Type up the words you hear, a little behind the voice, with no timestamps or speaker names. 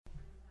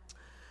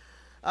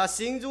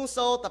sinh dung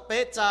sâu tập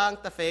bế trang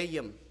tập phê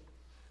yểm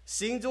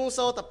sinh dung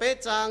sâu tập bế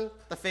trang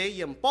tập phê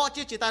yểm bỏ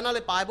chỉ ta nó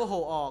lấy bài bố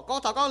hộ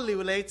con thảo con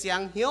liều lấy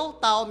chàng hiếu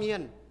tao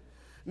miền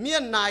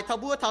này thảo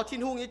bùa thảo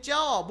thiên hùng như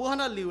cháu bùa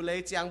nó liều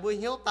lấy chàng bùa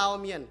hiếu tao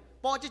miền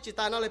bỏ chỉ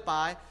ta nó lấy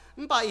bài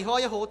bài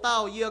hỏi hộ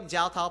tao yếm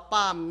giáo thảo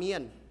ba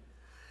miền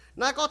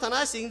nãy con thảo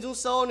nãy sinh dung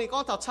sâu này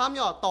con thảo chăm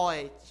nhỏ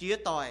tỏi chia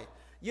tỏi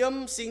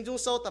yếm sinh dung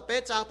sâu tập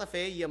bế trang tập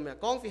phê yểm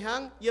con phi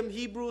hăng yếm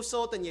Hebrew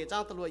sâu tập nhẹ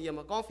trang tập lụa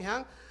yểm con phi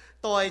hăng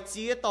tỏi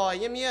chia tỏi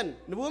như miền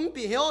nó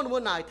bị hiếu nó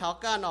nải thảo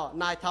ca nọ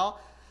nải thảo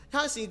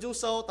hang sinh dung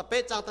sâu tập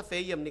bế trang tập phê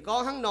yểm này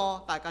con hang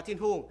nọ tại cả thiên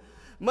hùng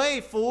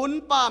mấy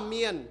phun ba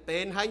miềnเ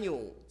ป็นhai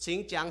nhung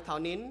chính chẳng thảo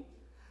nín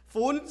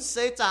phun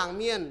sẽ chẳng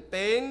miềnเ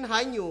ป็น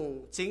hai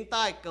nhung chính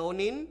tai cầu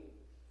nín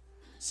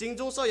sinh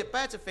dung sâu yếp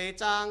béจะphê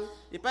trang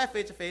yếp bé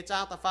phêจะphê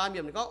trang tập pha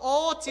miền này có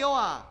ô chiếu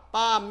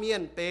ba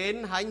miềnเป็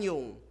นhai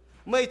nhung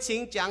mấy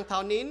chính chẳng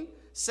thảo nín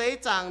sẽ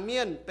chẳng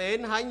miềnเป็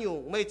นhai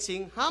nhung mấy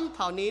chính ham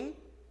thảo nín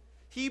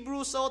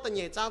Hebrew sâu tập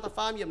nhẹ trang tập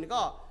pha miền này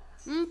có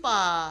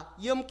bà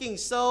yếm kinh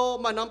sâu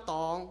màน้ำต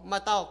องมา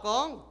เต่าก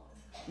อง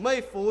ไม่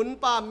ฝูน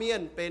ป้าเมีย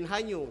นเป็นหา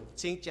ยหยุ่ง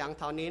ชิงจังเ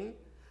ท่านิน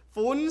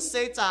ฝูนเส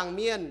จางเ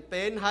มียนเ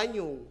ป็นหายห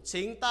ยุ่ง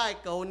ชิงใต้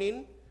เกานิน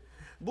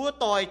บัว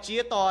ต่อยเจี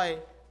ยต่อย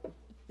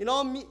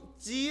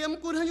เจียม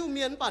กุนหายหยุ่งเ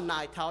มียนป่านนา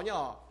ยเท่าเนี่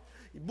ย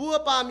บัว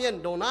ป้าเมียน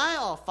โดนาย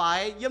ฝ่าย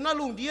เยี่ยมน่า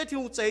ลุงเดียที่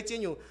หุงใจเจีย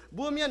อยู่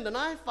บัวเมียนโดน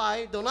ายฝ่าย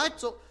โดนาย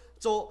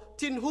โจ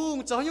ทินหุง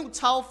จะให้ยุ่งช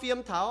าวเฟียม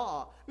เท่า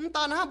ต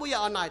าหน้าบุย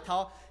านายเท่า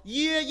เ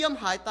ยี่ยม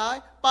หายตาย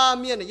ป้า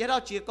เมียนเนี่ยเรา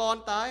เจียกร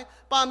ตาย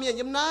ป้าเมียนเ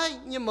ยี่ยมนาย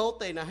เยี่ยมเมาเ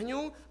ตนะให้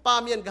ยุ่งป้า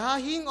เมียนกะ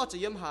หิ้งเอาจะ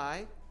เยี่ยมหาย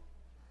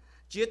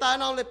เจียตาย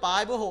น้องเลยปลา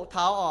ยบุโหเ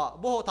ท้า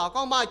บุโหเท้า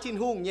ก็ไม่ทิ้ง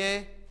หุงเย่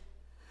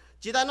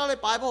เจียตายน้องเลย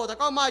ปลายบุโหเท้า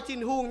ก็ไม่ทิ้ง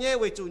หุงเย่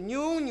ไว้จุ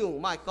ยุ่งอยู่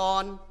ไม่ก่อ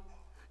น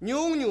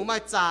ยุ่งอยู่ไม่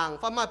จาง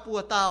ฟ้าไม่ปัว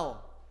เต้า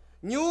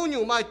ยุ่งอ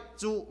ยู่ไม่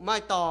จุไม่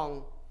ตอง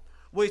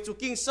ไว้จุ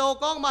กิ่งโซ่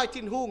ก็ไม่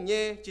ทิ้งหุงเ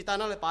ย่เจียตาย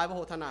น้องเลยปลายบุโ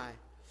หทนาย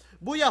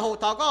บุยาโห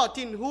เท้าก็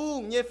ทิ้งหุง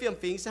เย่เฟียม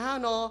ฟิงซะฮะ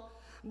เนาะ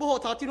บุห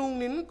รี่ทิ้งหุง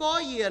นิ้นก็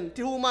เย็น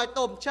ทิ้งหุงมา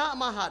ต้มชะ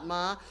มาหัดม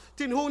า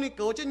ทิ้งหุงนี่เ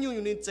กิดจะอยู่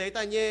นิ้นเจแ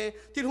ต่เย่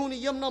ทิ้งหุงนี่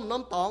เยี่ยมน้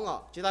ำตอง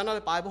จิตาน้อย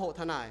ไปบุหรี่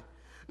ทนาย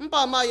ป่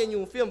ามาอย่างอ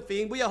ยู่เฟียมฟิ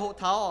งบุยาโห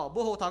เท้าบุ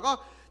หรี่เท้าก็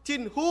ทิ้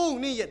งหุง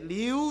นี่เหยียด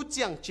ลิ้วเ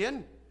จียงเจน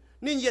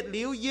นี่เหยียด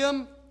ลิ้วเยี่ยม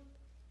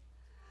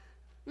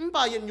ป่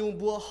าอย่างอยู่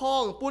บัวห้อ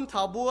งปุ้นเท้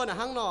าบัวนะ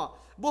ฮังนอ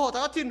บุหรี่เท้า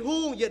ก็ทิ้งหุ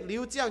งเหยียดลิ้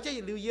วเจียงใช่เห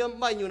ยียดลิ้วเยี่ยม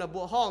ไม่อยู่นะบั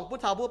วห้องปุ้น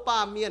เท้าบัวป่า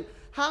เมียน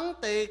ฮัง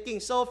เตกิ่ง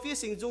โซฟี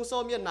สิงจุงโซ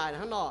เมียนไหนนะ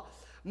ฮังนอ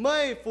ไม่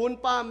ฟูน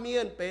ป้าเมีย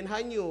นเป็นหา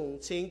ยหยุ่ง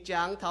ชิง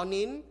จังเท่า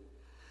นิน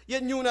ยั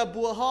นอยู่นะ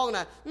บัวห้องน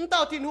ะเต้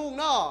าทิ้งหุง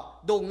เนาะ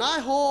ดงน้าย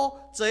โฮ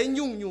เจย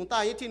ยุ่งอยู่ใต้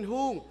ยันทิ้ง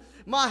หุง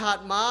มาหัด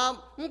มา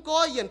ก็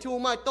ยันทิ้ง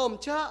มาต้ม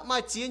ชะมา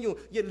เจียนอยู่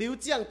ยันลิ้ว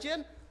เจียงเจียน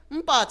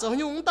ป่าจะ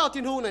ยุ่งเต้า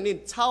ทิ้งหุงน่ะนิน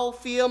เช่า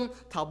เฟียม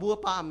เท่าบัว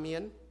ป้าเมีย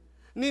น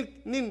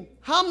นิน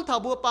ห้ำเท่า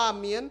บัวป้า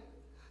เมียน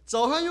จะ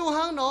ให้ยุ่ง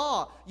ห้างเนาะ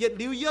ยัน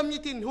ลิ้วเยี่ยมยั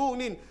นทิ้งหุง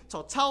นินจะ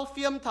เช่าเ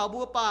ฟียมเท่าบั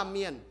วป้าเ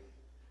มียน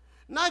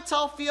นายชา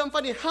วเฟียมฟั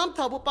นนี่ห้ามเ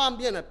ท่าบัวปามเ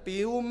บียน่ะปิ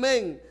วเม่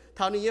งเ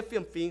ท่านี้เฟีย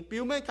มฟิงปิ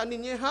วเม่งเท่านี้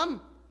เนี่ยห้าม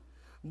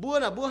บัว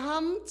น่ะบัวห้า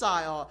มจ่า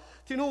ย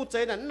ที่นู่นใจ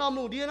น่ะน้อม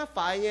ลุงเดียนะ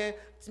ฝ่ายเนี่ย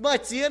ไม่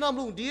เจียน้อม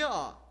ลุงเดีย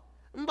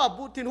บ่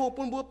บุที่นู่น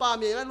ปุ่นบัวปาม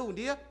เบียนะลุงเ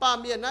ดียปาม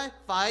เบียนะ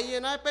ฝ่ายเนี่ย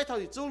นะไปเท่า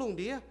ที่จู้ลุงเ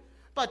ดีย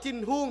ป่าทิ้ง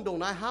หุงดง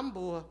นายห้าม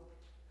บัว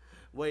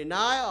ไว้น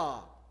าย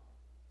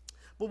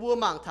บัว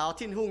หมั่งเท่า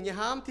ทิ้งหุงเนี่ย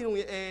ห้ามทิ้งหุงเ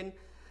นี่ยเอง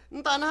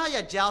ตาหน้าอย่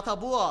าเจ้าเท่า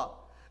บัว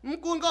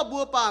กุนก็บั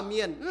วปามเมี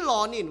ยนหล่อ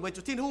นินไว้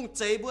จุดทิ้งหุงเ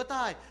จบัวใ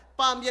ต้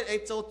ปามเมียนเอง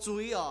โจจุ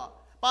ย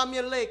ปามเมี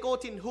ยนเล่โก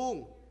ทิ้งหุง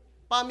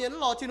ปามเมียน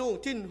รอทิ้ง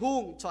หุ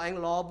งชอเอง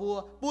รอบัว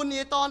ปูน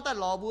นี้ตอนแต่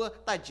รอบัว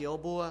แต่เจียว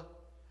บัว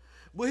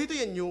ที่ตัว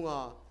ยันยุง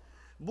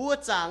บัว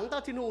จังเต้า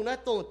ทิ้งหุงนะ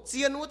ตัวเ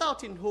จียนว่าเต้า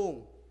ทิ้งหุง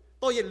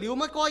ตัวยันลิ้ว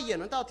ไม่ก้อยเย็น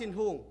ว่าเต้าทิ้ง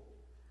หุง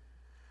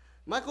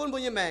ไม่คุณบุ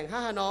ญยแมงฮ่า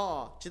นอ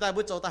จิตาย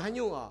บัวโจตาหัน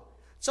ยุง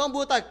ช่องบั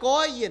วแต่ก้อ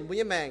ยเย็นบุญ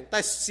ยแมงแต่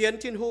เสียน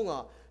ทิ้งหุง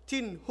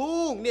ทิ้งหุ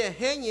งเนี่ยเ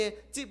ฮงเนี่ย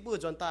จิบบัว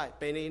จนตายเ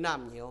ป็นในน้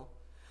ำเหนียว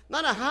นั่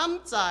นน่ะห้าม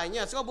จ่ายเ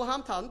นี่ยก็บัวห้า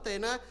มถอนเต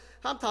นะ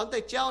ห้ามถอนเต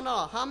เจ้าเนา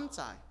ะห้าม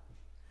จ่าย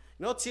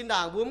เนาะชินด่า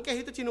งบัวมันแค่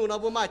ฮิตชินูเนาะ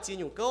บัวมาจีน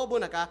อยู่ก็บัว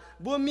น่ะกะ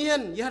บัวเมีย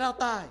นอย่าเรา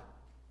ตาย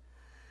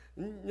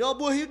เนาะ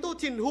บัวฮิต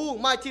ทิ้งหุง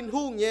ไม่ทิ้ง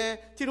หุงเนี่ย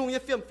ทิ้งหุงเนี่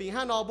ยเฟียมฝีห้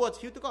าเนาะบัว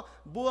ฮิตก็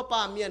บัวปล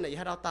าเมียนน่ะอ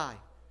ย่าเราตาย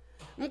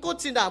มันก็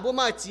ชินด่างบัว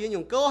มาจีนอ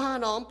ยู่ก็ห้า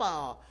เนาะเปล่า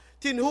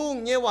ทิ้งหุง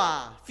เนี่ยว่า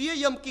เฟีย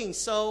ยำกิ่ง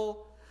โซ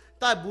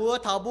แต่บัว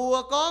เถาบัว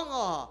ก้อง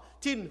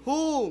ทิ้ง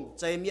หุง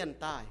ใจเมียน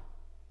ตาย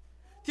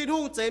ทิ้งหุ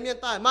งเจเมียน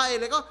ใต้มาเอง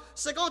เลยก็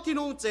สก็ทิ้ง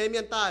หุงเจเมี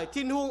ยนใต้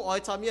ทิ้งหุงอ้อย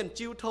ชาเมียน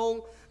จิ้วทง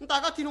แต่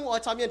ก็ทิ้งหุงอ้อ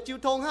ยชาเมียนจิ้ว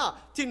ทงฮะ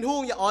ทิ้งหุ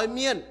งอย่าอ้อยเ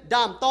มียนด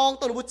ามตอง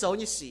ต้องรู้เจ้า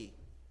นี่สิ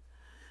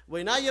เว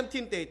ลาเยี่ยม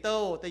ทิ้งเตโต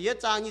แต่เยอะ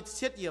จางนี่เ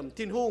ช็ดเยี่ยม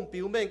ทิ้งหุงปิ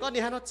วเมงก็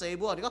นี่ฮะน้องเจ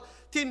บัวนี่ก็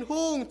ทิ้ง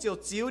หุงเจียว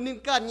จิ้วนี่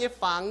กันเนี่ย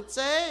ฝังเจ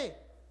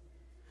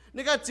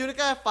นี่ก็จิ้วนี่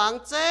ก็ฝัง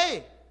เจ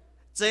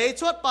เจ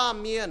ชดปา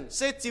เมียนเซ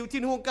จิ้ว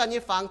ทิ้งหุงกันเนี่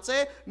ยฝังเจ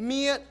เ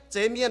มียเจ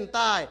เมียนใ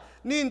ต้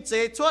นี่เจ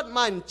ชด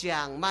มันจ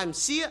างมัน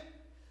เสีย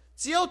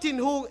เจียวทิ้ง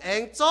หุงเอ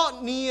งเจาะ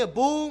เนีย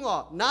บุง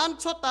นั้น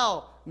ชดเต่า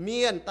เมี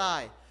ยนตา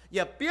ยอ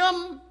ย่าเปี้ยม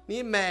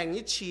นี่แมง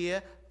นี่เฉีย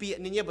เปีย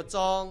นี่เนี่ยบะจ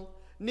อง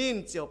นิ่น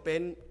เจียวเป็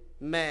น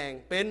แมง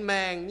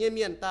เนี่ยเ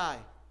มียนตาย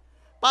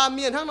ba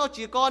miền hăng nó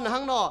chỉ con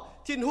hăng nó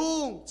thiên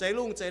hung chế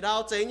lung chế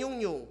đau chế nhung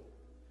nhung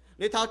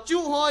để thảo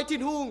chú hoi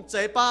thiên hung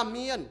chế ba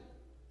miền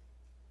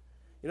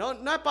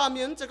nói ba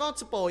miềnจะcó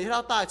sportให้เร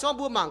าตายช่อง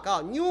บัวหมางก็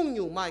ยุ่งอ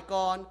ยู่ไม่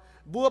ก่อน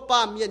บัวปา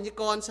เมียนยี่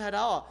ก่อนใช่แ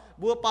ล้ว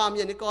บัวปาเมี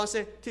ยนยี่ก่อนเส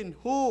ทิ้น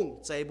หุ่ง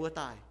ใจบัว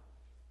ตาย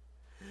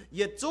เห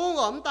ยียดจุ้ง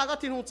อ๋อมตาก็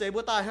ทิ้นหุ่งใจบั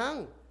วตายหั่ง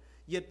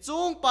เหยียด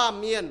จุ้งปา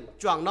เมียน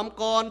จ่วงน้ำ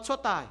ก่อนชั่ว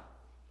ตาย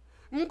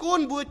กุ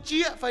นบัวเ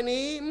จี๊ยไฟ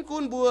นี้กุ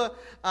นบัว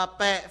แ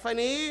ปะไฟ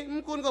นี้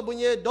กุนก็บัว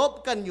เยดบ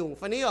กันยุ่งไ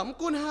ฟนี้อ๋อ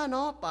กุนห้า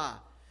น้อป่า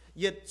เ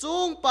หยียดจุ้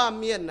งปา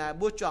เมียนน่ะ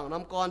บัวจ่วงน้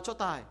ำก่อนชั่ว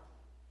ตาย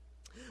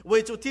เว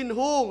จุทิ้น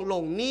หุ่งหล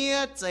งเนี้ย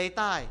ใจ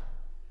ตาย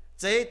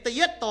ใจตะ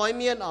ยัดต่อยเ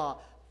มียนอ๋อ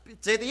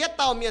ใจตะยัดเ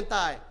ต่าเมียนต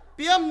ายเ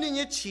ปียมนี่เ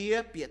นี่ยเชีย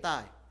เปียตา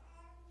ย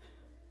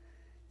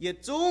เหยียด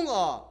จุ้ง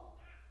อ๋อ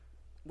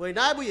เว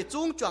น้าบุเหยียด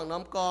จุ้งจ่วงน้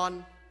ำก่อน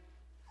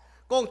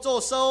กงโจ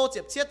โซเ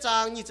จ็บเชียจา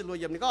งยี่จะรวย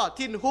อย่างนี้ก็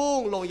ทิ้นหุ่ง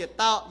ลงเหยียดเ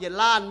ต่าเหยียด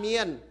ล้านเมี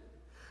ยน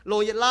ล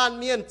งเหยียดล้าน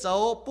เมียนเจ้า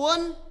ป้วน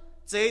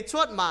ใจช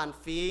วดหมาน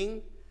ฟิง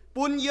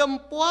ปุนเยี่ยม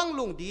ป้วง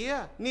ลุงเดีย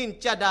นิน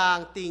จะด่าง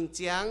ติงเ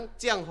จียง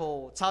เจียงโห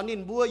ชาวนิ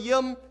นบัวเยี่ย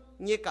ม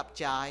เงี้ยกับใ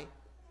จ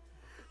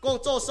กง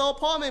โจโซ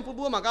พ่อแม่ผู้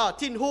บัวมาก็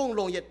ทิ้นหุ่งล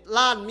งเหยียด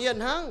ล้านเมียน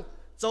หั่ง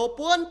โจ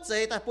ป้วนเจ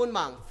แต่ป้วนหม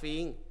างฟิ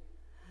ง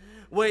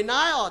เวยน้า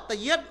ยอ๋อตะ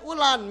เย็ดอุ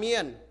ลานเมีย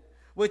น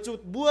เวยจุด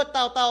บัวเ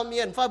ต่าเมี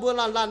ยนฟ้าบัว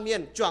ลานเมีย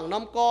นจ่วงน้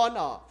ำก้อน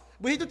อ๋อ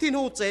บุหิตุทิน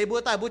หูเจบัว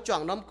ตายบัวจ่ว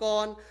งน้ำก้อ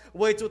นเ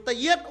วยจุดตะ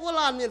เย็ดอุล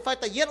านเมียนไฟ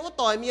ตะเย็ดอุ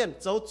ต่อยเมียน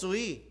โจจุ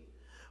ย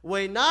เว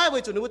ยน้ายเว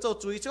ยจุดนึกว่าโจ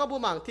จุยเชื่อบัว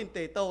หมางทินเต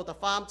โตแต่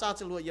ฟาร์มจ้างจ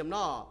ะรวยเยี่ยม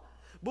น้อ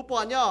บุปผา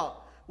ย่อ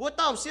บัวเ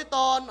ต่าเสียต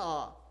อนอ๋อ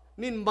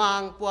นินบา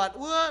งปวด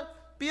วัว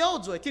เปี้ยว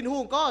จุยทินหู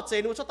ก็เจ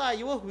นูชะตายอ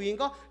ยู่ว่าหุย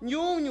ก็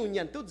ยุ่งเหยี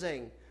ยนตุ้เจง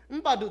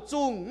ป่าดู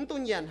จุงตุ้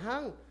เหยียนหั่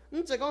ง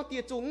จะก็ตี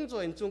จุงจุ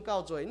ยจุงเก่า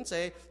จุยเจ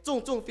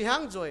จุงฟีหั่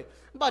งจุย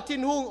ป่าทิน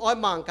หูอ้อย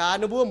หมางกา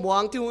หนูบัวหมว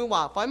งทินหูว่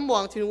าไฟหมว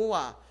งทินหู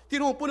ว่าทิน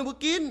หูปุ่นหนูบัว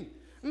กิน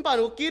ป่าห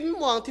นูกิน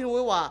หมวงทินหู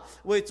ว่า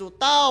เวจู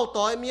เต้า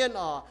ต่อยเมียน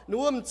อ๋อหนู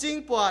ว่าจริง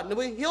ปวดหนู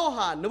ว่าเหี้ยว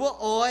หันหนูว่า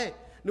อ้อย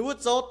หนูว่า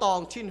โจตอง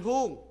ทินหู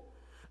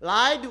หล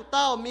ายดูเ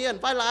ต้าเมียน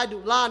ไฟหลายดู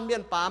ล้านเมีย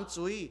นปาม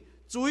จุ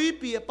ยเ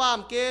ปียปาม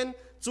เกณฑ์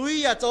จุย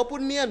อย่าโจปุ่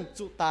นเมียน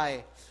จุตาย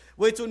เ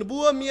วจูบั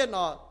วเมียน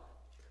อ๋อ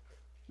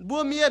บั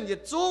วเมียนอย่า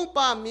จุ้ง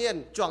ป้าเมียน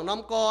จ่วงน้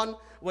ำก้อน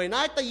ไว้นา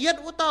ยตะเย็ด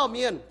อุเต้าเ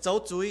มียนเจ้า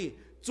จุย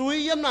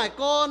เยี่ยมนาย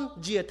ก้อน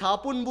เหยียดเท้า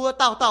ปุ่นบัว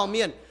เต้าเ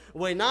มียนไ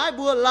ว้นาย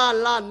บัว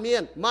ล้านเมีย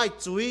นไม่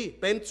จุย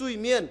เป็นจุย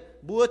เมียน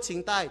บัวชิง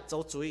ใต้เจ้า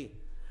จุย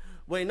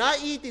ไว้นาย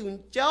อีติว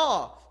เจ้า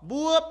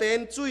บัวเป็น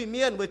จุยเ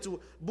มียนไว้จู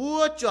บัว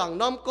จ่วง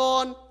น้ำก้อ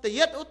นตะเ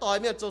ย็ดอุต่อย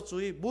เมียนเจ้าจุ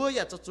ยบัวอ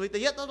ย่าเจ้าจุยตะ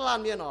เย็ดอุล้าน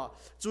เมียนอ๋อ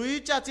จุย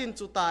จะจิน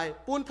จุตาย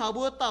ปุ่นเท้า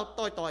บัวเต้า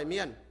ต่อยเมี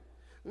ยน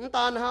ต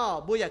านห่อ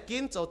บัวอยากกิ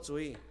นเจ้าจุ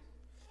ย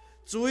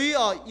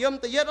อ๋อเยี่ยม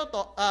ตะเย็ดต่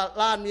อ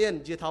ลานเมียน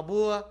จีทา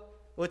บัว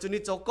ว่าจุ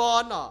นี่เจ้าก้อ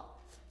นอ๋อ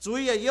จุย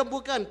อย่าเยี่ยมบุ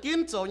กันกิน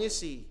เจ้านี่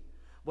สิ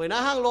เว้ยนะ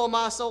ห้างโลม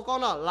าโซก้อ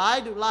นอ๋อหลาย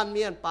ดูลานเ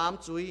มียนปาม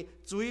จุ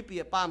ยเปี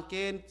ยปามเก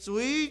ณฑ์จุ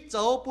ยเจ้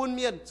าปุ่นเ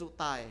มียนจุ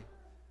ตาย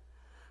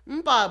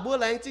ป่าบัว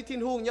แหลงจีทิ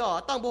นหุงย่อ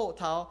ตั้งโบเ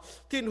ท้า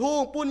ทินหุ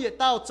งปุ่นเหยียด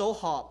เต้าเจ้า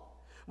หอบ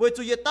เว้ย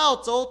จุยเหยียดเต้า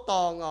เจ้าต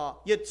องอ๋อ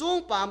เหยียดจุ้ง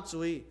ปาม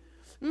จุย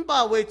ป่า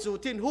เว้ยจุ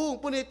ทินหุง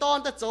ปุ่นในตอน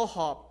แต่เจ้าห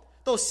อบ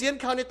ตัวเสียน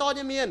เขาในตอน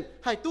นี้เมียน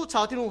ให้ตู้ชา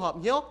วทินหุงหอบ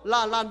เหี้ยวล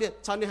านเมียน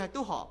ชาวนี้ให้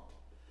ตู้หอบ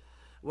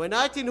เว้ยนา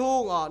ยทินหุ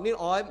งอ๋อนี่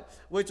อ้อย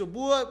เว้ยจุ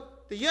บัว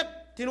ตะเย็ด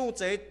ทินหุงเ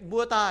จบั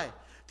วตาย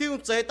ทินหุ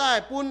งเจตาย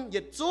ปุ่นเหยี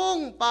ยดจุ้ง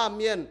ป้าเ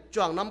มียน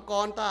จ่วงน้ำก้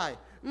อนตาย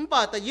ป่า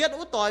ตะเย็ด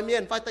อุต่อยเมีย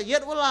นไฟตะเย็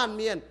ดอุลานเ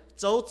มียน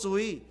เจ้าจุ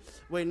ย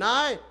เว้ยนา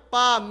ย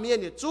ป้าเมียน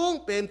เหยียดจุ้ง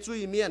เป็นจุ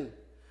ยเมียน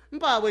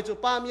ป่าเว้ยจุ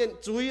ป้าเมียน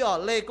จุยอ๋อ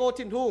เลโก้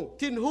ทินหุ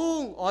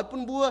งอ้อยปุ่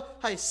นบัว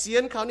ให้เสีย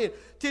นเขานี่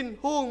ทิน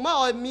หุงมา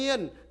อ้อยเมียน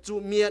จุ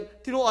เมียน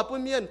ทินหุงอ้อยปุ่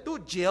นเมียนตู้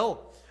เจียว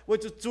เว้ย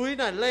จุย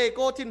น่ะเลโ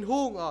ก้ทินหุ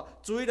งอ๋อ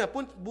จุยน่ะ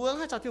ปุ่นบัวใ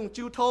ห้ชาวทินหุง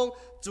จิวทง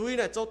จุย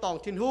น่ะเจ้าตอง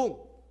ทินหุง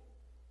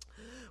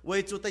เว้ย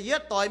จุตะเย็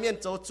ดต่อยเมียน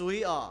เจ้าจุย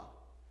อ๋อ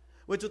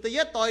เว้ยจุตะเ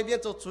ย็ดต่อยเมียน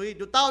เจ้าจุย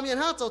ดูเต้าเมียน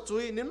ห้าเจ้าจุ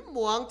ยนี่หม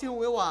วงทินหุง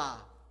เว้ยว่า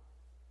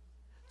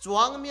จว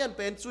งเมียนเ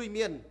ป็นจุยเ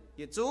มียนเห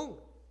ยียดจุ้ง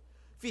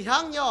ฝีหา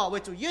งย่อเว้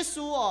ยจุเย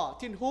ซูอ๋อ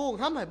ทินหุง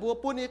ห้ามให้บัว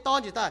ปุ่นในตอน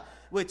จีใต้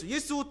เว้ยจุเย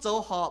ซูเจ้า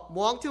หอบหม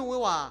วงทินหุงเว้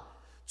ยว่า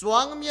จว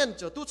งเมียน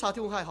จะตู้ชาว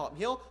ที่หุงไห้หอบเ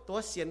หี้ยวตัว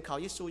เสียนเขา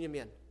เยซูยเ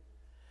มียน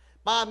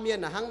ป้าเมียน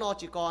น่ะหังนอ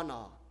จีกอนอ๋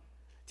อ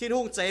ที่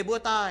หุงใจบัว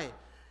ตาย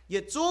เหยีย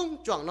ดจุ้ง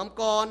จ่วงน้ำ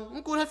กอน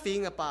กูให้ฟิง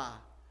อ่ะป่า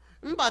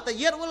ป่าแต่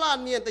เย็ดว่าลาน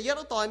เมียนแต่เย็ด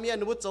ว่าต่อยเมียน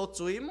หนูว่าโจ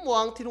จุยมอ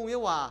งที่หุงเย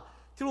ว่า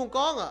ที่หุง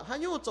ก้องอ่ะฮัน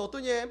ยูโจตัว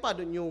เย่ป่า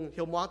ดุนยุงเ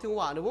หี่ยวมองที่หุง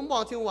ว่าหนูว่ามอ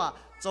งที่หุงว่า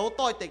โจ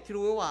ต่อยเต็กที่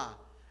หุงเยว่า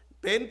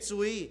เป็น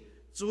จุย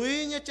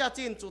เนี่ยจะ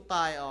จินจุต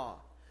ายอ๋อ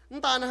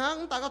ตาหัง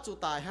ตาก็จุ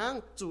ตายหัง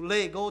จุเล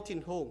โกทิน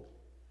หุง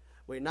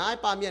เว้ยนาย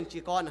ป้าเมียนจี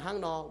กอนหัง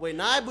นอเว้ย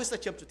นายบุษ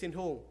เจ็บจุทิน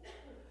หุง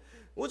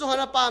วุ้งหั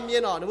นป้าเมีย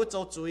นอ๋อนึกว่าโจ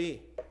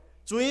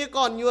จุย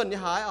ก้อนยวนนี่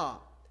หายอ๋อ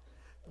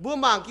บัว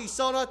หมางกิโซ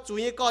เนาะจุ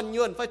ยก้อนย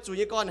วนไฟจุ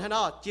ยก้อนให้เน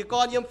าะจีก้อ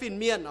นเยี่ยมฟิน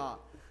เมียนอ๋อ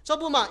ชอบ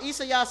บัวหมางอิส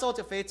ยาโซจ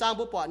ะเฟจาง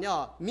บัวปอดเนี่ย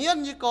เมียน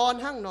ยี่ก้อน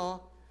หังเนาะ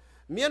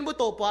เมียนบัว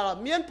โตปอด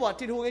เมียนปอด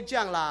ทินหุงไอ้เจี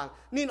ยงลาง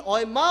นินอ้อ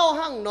ยเมา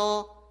หังเนาะ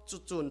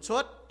จุนช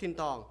ดทิน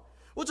ตอง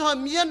วุ้งหัน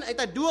เมียนไอ้แ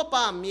ต่ดัวป้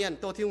าเมียน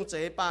ตัวทินหุงเจ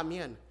ป้าเมี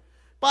ยน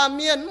bà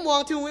miền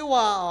muang thiên với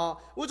hòa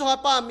u cho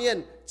bà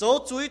miền chỗ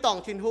chuối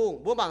tòng thiên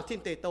hùng bố bằng thiên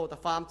tề tổ ta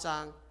phàm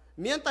trang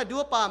miền tại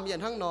đua bà miền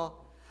hăng nó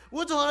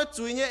u cho nó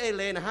chuối như ê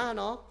lê nè ha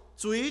nó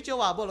chuối cho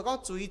hòa bố là con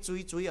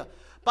chuối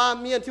bà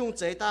miền thiên hùng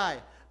chế tài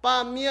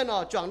bà miền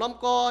chọn năm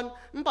con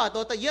bà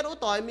tôi ta yết u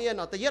tỏi miền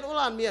ta yết u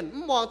lan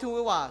miền muang thiên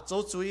với hòa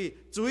chỗ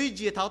chuối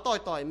gì tháo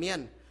tỏi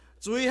miền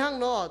chuối hăng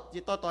nó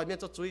gì tỏi miền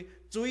cho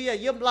chuối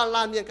yếm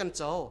lan miền cần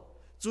chỗ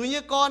chuối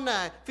như con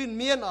này phim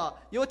miền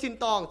yếu thiên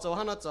tòng chỗ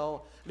hăng nó chỗ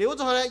nếu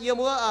cho này yêu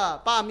mua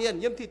ba miền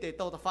yếm thì để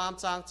tàu ta farm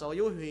trang cho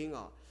yêu huynh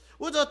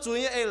u cho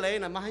chuối như lấy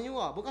này mà hay nhung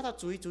bố các thằng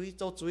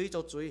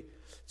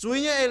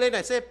chuối như lấy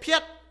này sẽ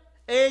piết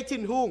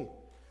thiên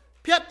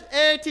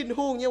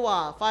hùng như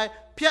hòa phải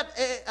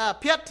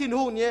piết thiên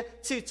hùng như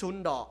chỉ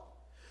chun đỏ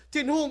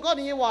thiên hùng có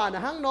như hòa là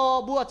hang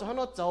nó bua cho hang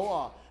nó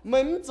châu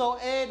mình châu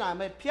này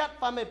mày piết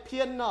và mày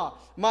phiên nó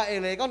mà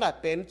lấy có là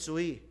bén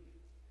chuối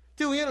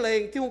thiên hùng như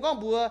lấy thiên hùng có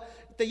bua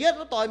แต่ยัด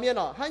ต่อยเมีย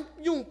นให้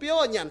ยุ่งเปี้ยว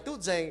หยันตู้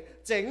เ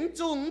จ๋ง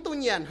จุ้งตู้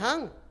หยันหัง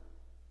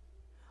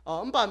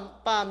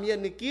ป่าเมียน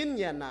นี่กินห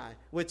ยันนาย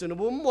เวจุน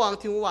บุ้มวาง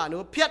ทิ้งว่าหนู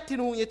เพียดทิ้ง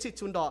หูเนี่ยชิด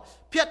ชุนดอ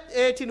เพียด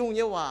ทิ้งหูเ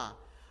นี่ยว่า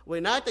เว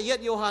นายแต่ยัด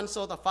โยฮันโซ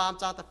ตาฟาร์ม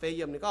จางตาเฟ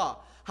ยมนี่ก็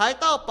หาย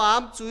เต้าปา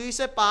มจุยเส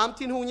ปาม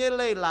ทิ้งหูเนี่ยเ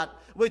ลยหลัด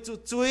เว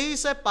จุย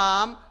เสปา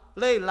ม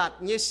เลยหลัด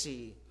เนี่ยสี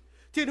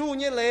ทิ้งหูเ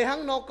นี่ยเลยหัง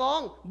นอกอ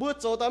งบัว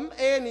โจตั้ม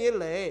นี่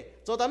เลย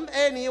โจตั้ม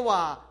นี่ว่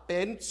าเป็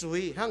นจุ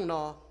ยหังน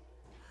อ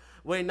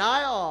เวนา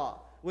ย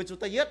为主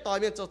的一代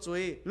面做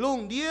水，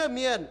龙地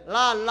面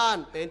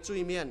烂变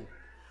水面，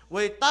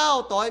为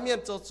刀代面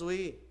做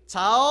水，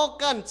草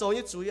根做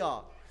一水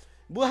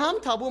不喊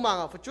头不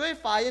忙最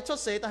快出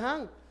世的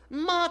行，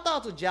马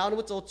刀就教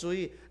你做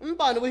水，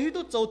把你为去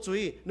都做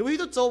水，你为去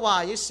都做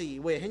坏嘅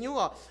事，为很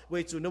有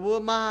为主你不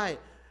卖，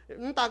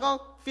大家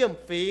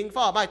phiền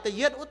phá bài第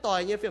一u代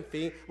嘢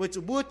phiền为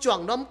主不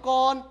撞น้ำก้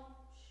อน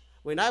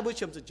为乃不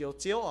全就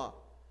招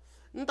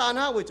但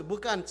係為咗不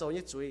干做一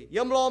嘴，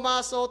任羅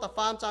馬蘇特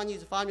翻trang như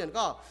翻人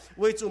個，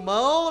為咗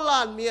冇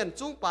爛面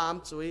中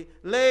板嘴，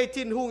雷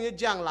天空一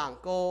樣冷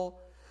個，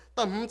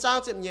但唔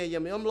trang接嘢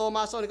任羅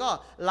馬蘇你個，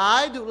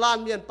來ดู爛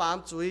面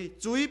板嘴，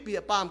嘴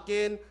別板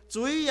見，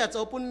嘴也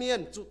做半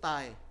面จุ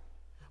大，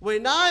為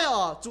乃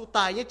จุ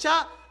大一隻，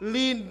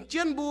連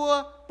肩บั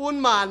ว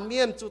半萬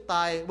面จุ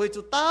大，為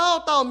咗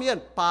刀面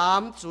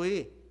板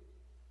嘴，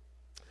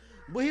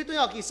不係都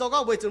有幾數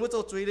個為咗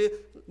做嘴咧。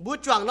บัว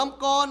จวงน้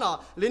ำก้อน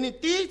เลนิ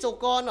ตีโจ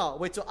ก้อน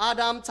ไว้โจอา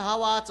ดัมชา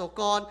วาโจ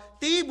ก้อน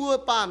ตีบัว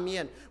ป่าเมี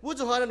ยนบัวโจ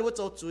ฮันบัวโ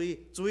จ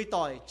จุย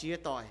ต่อยเจีย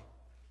ต่อย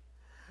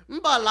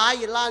ป่าลา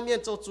ยลานเมียน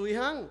โจจุย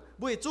หัง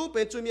บัวจูเ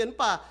ป็นจุยเมียน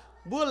ป่า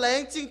บัวแรง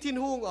จริงทิ้ง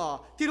หุง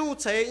ทิ้งหุง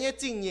เฉยเนี่ย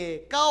จริงเนี่ย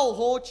เก้าโฮ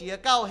เจีย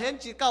เก้าเห็น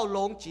จีเก้าล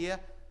งเจีย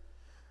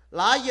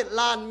ลาย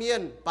ลานเมีย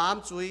นปาม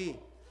จุย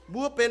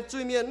บัวเป็นจุ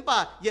ยเมียนป่า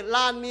ล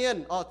านเมียน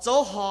โจ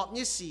หอบ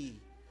นี่สี่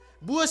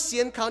บัวเสี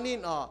ยนเขานี่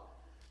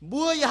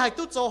บัวอย่าให้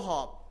ตุ้โจห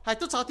อบให้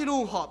ทุกชาวที่ลุ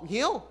งหอบเ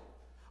หี้ยว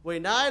เว้น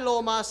ได้โล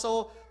มาโซ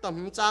ต่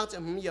ำจางจะ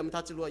เยี่ยมทั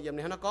ดจรวดเยี่ยมใน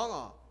ฮันนักก้อง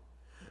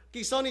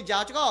กิโซนี่ยา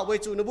วจะก็เว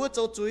จูนบัวโจ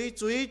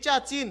จุยจ้า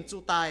จีนจุ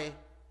ตาย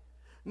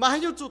มาให้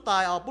ยุ่งจุตา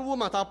ยปุ๊บ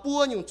มาทาปัว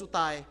ยุ่งจุต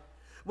าย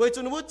เวจู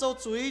นบัวโจ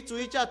จุ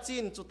ยจ้าจี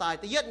นจุตาย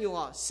แต่ยัดยุ่ง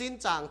สิ้น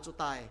จางจุ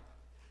ตาย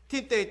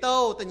ที่เตโต้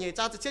แต่เนี่ย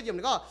จ้าจะเช็ดเยี่ยม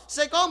นี่ก็เส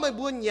กก็ไม่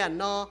บัวหยัน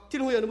เนาะที่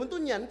ลุงเห็นมันตุ้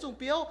นหยันจุงเ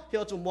ปี้ยวเหี่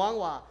ยวจุงมอง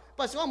ว่า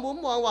ปัจจุบันมุม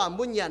มองว่า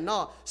บุญหยันเนา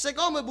ะเส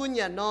ก็ไม่บุญห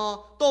ยันเนาะ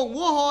ตรง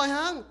วัวหอย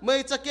หังไม่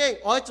จะเก่ง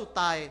อ้อยจุด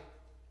ตาย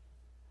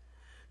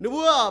นึก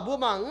ว่าบัว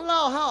หมังเล่า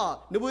ฮะ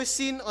นึกว่า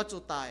ซินอ้อยจุ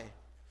ดตาย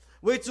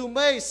เวจูไ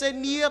ม่เส้น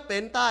เนี้ยเป็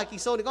นตายกิ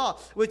โซนี่ก็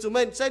เวจูไ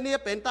ม่เส้นเนี้ย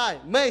เป็นตาย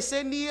ไม่เส้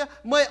นเนี้ย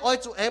ไม่อ้อย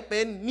จุดเองเป็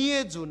นเนี้ย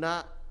จุนะ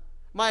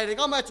ไม่เลย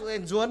ก็ไม่จุดเอ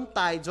งจวนต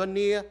ายจวนเ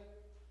นี้ย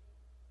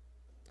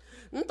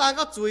ตาย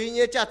ก็จุยเ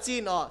นี้ยจะจี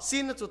นซิ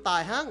นจุดตา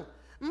ยหัง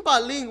ป่า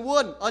ลิงว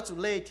นอ้อยจุด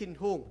เล่ทิ้ง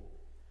หุง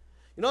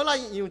nó là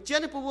nhiều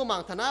chiến phụ vụ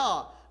mạng thần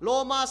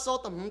lô ma sô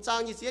tầm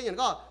trang như thế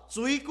ก็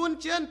จุยกุน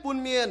เจียนปุ่น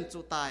เมียนจุ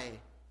ตาย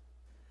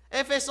เอ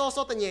เฟโซโซ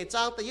ตะเยจ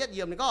างตะเย็ดเ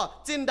ยี่ยมนี่ก็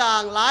จินด่า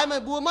งหลายไม่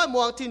บัวไม่ม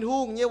วงทินหุ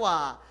งเนี่ยว่า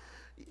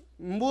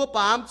บัวป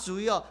ามจุ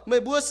ยไม่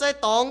บัวใส่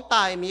ตองต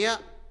ายเมีย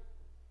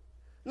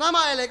น้าม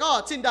าอะไรก็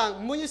จินด่าง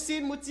มุยซิ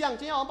นมุยเจียง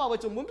ที่เอาไปไว้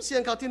จุมุมเสีย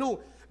งเขาทินหุง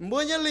มุ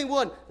ยลิงว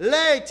นเ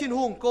ล่ทิน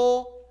หุงโก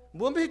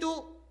บัวไม่ดู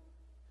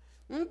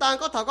ต่าง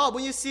ก็ถาก็บุ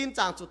ญซินจ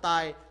างจุตา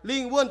ยลิ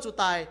งวนจุ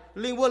ตาย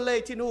ลิงวนเลย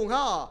ที่นุ่งฮ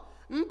ะ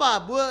ป่า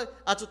บัว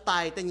อาจุตา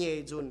ยแต่เย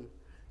จุน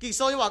กิโซ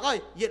ยว่าก็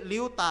เย็ด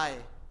ลิ้วตาย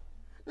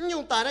ยุ่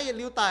งตายนะเย็ด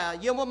ลิ้วตาย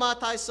เยี่ยมมา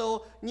ไทยโซ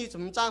นี่ส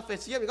มจางเฟ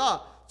สเยี่ยมก็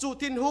จุ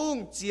ทินหุง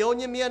เจียวเ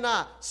นี่ยเมียน่ะ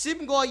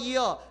10 กว่าเยี่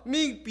ย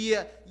มิ่งเปีย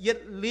เย็ด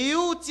ลิ้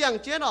วเจียง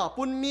เจ้า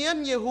ปุ่นเมียน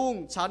เยี่ยหุง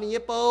ชาวนี้เ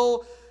ยี่ยเปา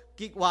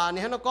กิกว่าเนี่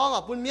ยฮะนักก้อง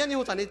ปุ่นเมียนเยี่ย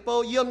หุงชาวนี้เปา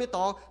เยี่ยมนี่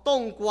ต้อ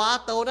งกว่า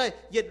โตได้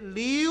เย็ด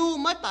ลิ้ว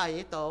ไม่ตาย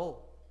โต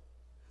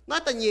น่า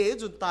แต่เย่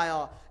จุดตาย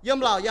ย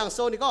ำเหล่าอย่างโซ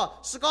นี่ก็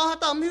สกอฮะ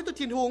ตามหิวตุ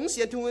ทินหุงเ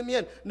สียนทุงเมีย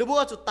นนึก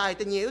ว่าจุดตายแ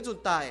ต่เย่จุด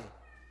ตาย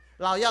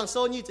เหล่าอย่างโซ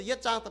นี่จะยัด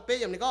จางตะเป๊ะ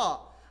อย่างนี้ก็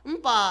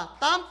ป่า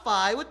ตามฝ่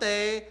ายวุเต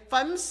ฝ่า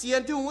ยมันเสีย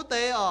นทุงวุเต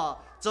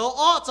โจ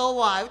อ้อโจห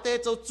วายวุเต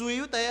โจจุย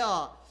วุเต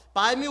ป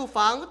ลายมิว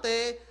ฝังวุเต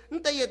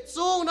แต่ย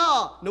จูเนาะ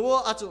หนู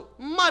อาจุ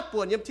ไม่ป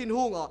วนเยี่ยมทิ้น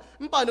หุ่งอ๋อ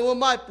ป่าหนู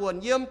ไม่ปวน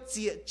เยี่ยมเ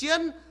จียเ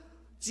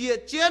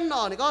จียนเนา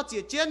ะนี่ก็เจี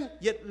ยเจียน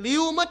เหยียดลิ้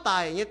วไม่ตา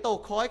ยเนี่ยโต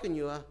คอยกันอ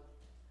ยู่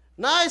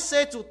นายเซ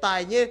จูตาย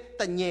เนี่ยแ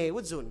ต่เหย่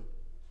วุ่นจุน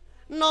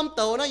น้อมโ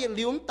ตนะเหยียด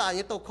ลิ้วไม่ตายเ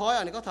นี่ยโตคอย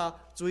อ่ะนี่ก็ท่า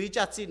จุย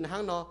จัดสินหั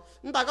งเนาะ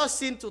แต่ก็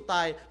สินจูต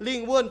ายลิง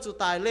วนจู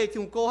ตายเล่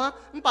ทิ้งโกฮะ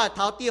ป่าเ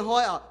ท้าตีห้อ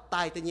ยอ่ะต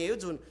ายแต่เหย่วุ่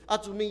นจุนอา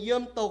จุมีเยี่ย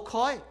มโตค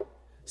อย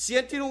เสีย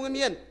นทิ้งหุ่งเ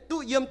มียนตู้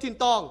เยี่ยมทิ้ง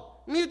ตอง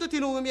มีตัวทิ้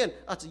งหุ่งเมียน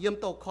อาจจะเยี่ยม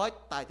โตคอย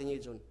ตายแต่เหย่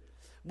จุน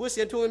บัวเสี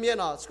ยนทุ่งเมียน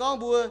อ่ะสกอง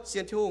บัวเสี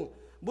ยนทุ่ง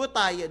บัวต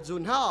ายเหยียดจุ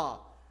นฮะ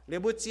เรีย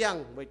บัวเจียง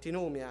ไว้ทิ้ง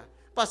หุ่งเมีย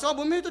ปัสสาวะ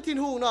บุญไม่ตัวทิ้ง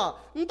หูเนาะ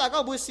แต่ก็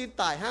บุญสิน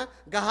ตายฮะ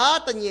กะหา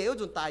ตันเหยว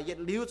จนตายเหยียด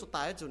ลิ้วจนต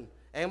ายจน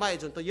เอ็งไม่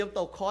จนตัวเยี่ยมโต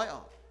คอยอ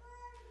อก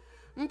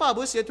ป่า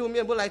บุญเสียทุ่งเมี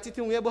ยนบุญไหลที่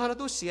ทุ่งเมียนบุญฮัน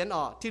ตู้เสียนอ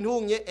อกทิ้งหู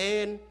เงี้ยเอ็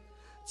น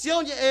เจียว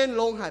เงี้ยเอ็น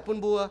ลงหายปุ่น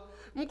บัว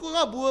มัน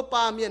ก็บัวปล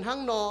าเมียนหัง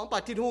นอป่า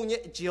ทิ้งหูเงี้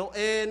ยเจียวเ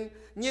อ็น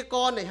เงี้ยก้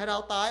อนในให้เรา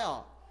ตายออ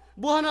ก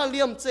บัวฮันเ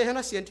ลี่ยมเจฮัน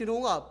เสียนทิ้งหู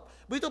ออก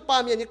บุญตัวปลา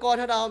เมียนเงี้ยก้อน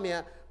ให้เราเมีย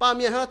ปลาเ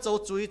มียนให้เราโจ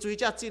จุย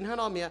จัดจินให้เ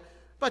ราเมีย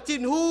ป่าทิ้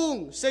งหู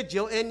เสียเจี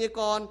ยวเอ็นเงี้ย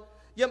ก้อน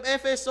ยำเอ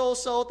ฟเอโ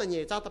ซแต่เหยี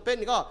ยดจางตะเป็น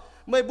นี่ก็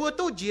ไม่บัว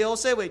ตู้เจียว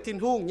เซเวทิ้ง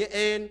หุ่งเนี่ยเอ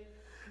ง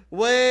เ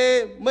ว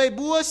ไม่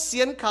บัวเสี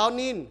ยนขาว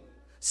นิน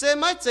เซ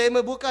ไม่เจไม่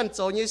บัวกันโจ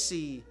เนี่ย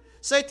สี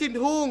เซทิ้ง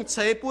หุ่งเฉ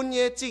ยปุ่นเ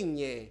นี่ยจริงเ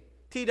นี่ย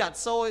ที่ดัด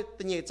โซ่แ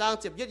ต่เนี่ยจาง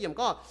เจ็บยึดยำ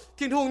ก็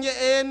ทิ้งหุ่งเนี่ย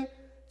เอง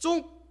จุง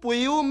ปุ๋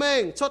ยเม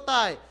งชดต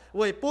ายเ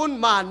วปุ่น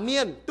หมานเมี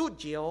ยนตู้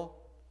เจียว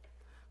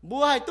บั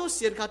วให้ตู้เ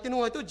สียนขาวทิ้งหุ่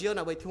งให้ตู้เจียว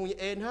น่ะเวทิ้งหุ่งเนี่ย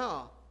เองฮะ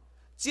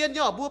เจียน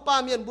ย่อบัวปลา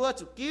เมียนบัว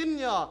จุกิน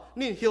ย่อ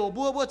นี่เหี่ยว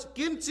บัวจุ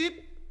กินจิบ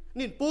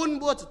นี่ปูน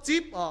บัวจะจิ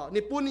บอ๋อ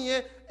นี่ปูนนี่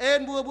เอ็น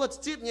บัวจะ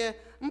จิบเนี่ย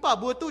มันป่า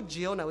บัวตู้เ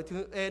จียวน่ะไปถึง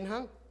เอ็นฮั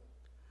ง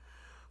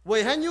เว้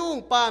ยให้ยุ่ง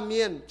ป่าเมี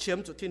ยนเฉียม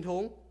จุดทิ้งท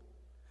ง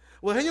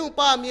เว้ยให้ยุ่ง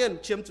ป่าเมียน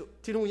เฉียมจุด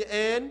ทิ้งทงเ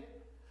อ็น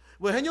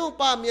เว้ยให้ยุ่ง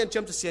ป่าเมียนเฉี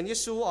ยมจุดเสียนเย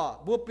ซูอ๋อ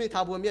บัวมีทา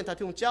บัวเมียนทา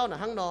ทิ้งเจ้าน่ะ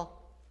ฮังนอ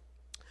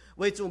เ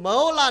ว้ยจุเมา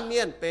ลานเมี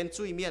ยนเป็น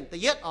จุยเมียนแต่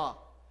เย็ดอ๋อ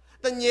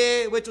แต่เย่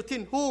เว้ยจุทิ้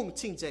งหุ่ง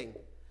ชิงเจง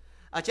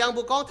อาจารย์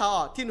บัวก้องท่าอ๋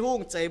อทิ้งหุ่ง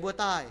ใจบัว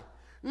ตาย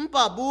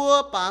ป่าบัว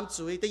ปาม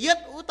จุยแต่ยึด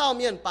อุตาเ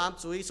มียนปาม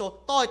จุยโซ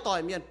ต่อย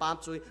เมียนปาม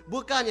จุยบัว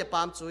กันเนี่ยป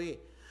ามจุย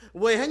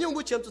เวยให้ยง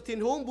บุเชื่อมจุดทิ้ง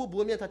หงบั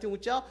วเมียนทัดทิ้ง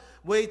เจ้า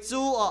เวย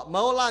จูอ่ะเม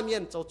าลาเมีย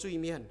นเจ้าจุย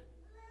เมียน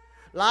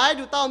หลาย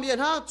ดูเต้าเมียน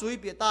ฮะจุย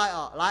เปียตาย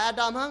อ่ะหลายอา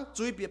ดามฮะ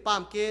จุยเปียปา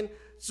มเกณฑ์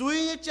จุย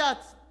เนี่ยจ้า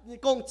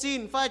กงจีน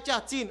ไฟจ้า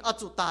จีนอ่ะ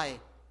จุตาย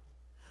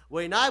เว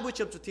ยนายบุเ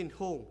ชื่อมจุดทิ้งห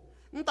ง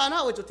แต่ถ้า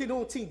เวยจุดทิ้งห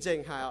งจริงจริง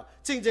หายอ่ะ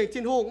จริงจริง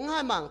ทิ้งหงง่า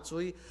ยมั่งจุ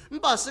ย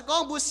ป่าสกอ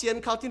งบัวเสียน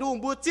เขาทิ้งหง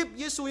บัวจิบ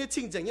เยซูเนี่ยจ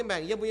ริงจริงยังแม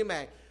งยังบุยังแม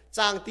งจ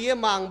างเตี้ย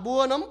มังบัว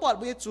น้ำปอด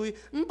บุยจุย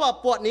ปอด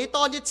ปอดนี้ต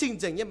อนยี่ชิง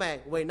เจ๋งยี่แมง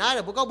เวยน่าเ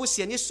นี่ยบุก็บุเ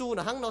สียนเยซูน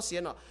ะฮังนอเสีย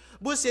นเนาะ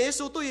บุเสียนเย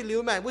ซูตู้ยี่หลิว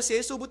แมงบุเสียนเ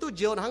ยซูบุตู้เ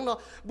จียวนะฮังนอ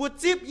บุ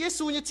จิบเย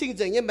ซูยี่ชิงเ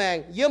จ๋งยี่แมง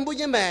เยี่ยมบุ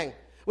ยี่แมง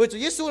เวยจุ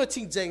เยซูเนี่ย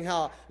ชิงเจ๋งฮะ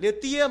เลี้ยว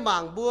เตี้ยมั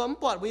งบัว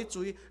ปอดบุย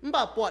จุยป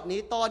อดปอดนี้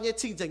ตอนยี่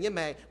ชิงเจ๋งยี่แ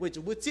มงเวยจุ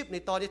บุจิบใน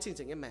ตอนยี่ชิงเ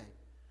จ๋งยี่แมง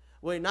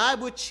เวยน่า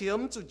บุเฉียม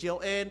จุเจียว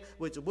เอ็นเ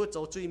วยจุบุโจ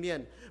จุยเมีย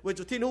นเวย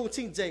จุทิ้งหุ่ง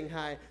ชิงเจ๋งห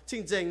ายชิ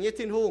งเจ๋งยี่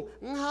ทิ้งหุ่ง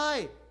ง่าย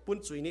ปุ่น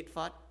จุยนิด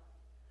ฟัด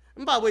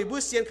บ่าเวยบุ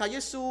เสียนขายเย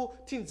ซู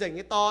ทิ้งเจ๋งใน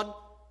ตอน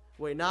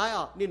เวยนาย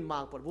อ่ะนินมา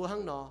งปวดบัวหั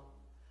งนอ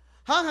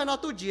หังนอ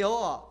ตู้เจียว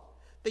อ่ะ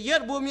แต่เย็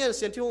ดบัวเมียนเ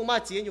สียนที่หุ่งมา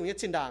เจียอยู่เนี่ย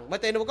ชินด่างมา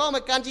แต่หนูก็มา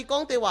การจีกอ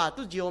งเตว่า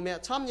ตู้เจียวเมีย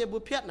ช้ำเนี่ยบุ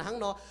เพียรนะหัง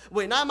นอเว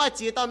ยนายมาเ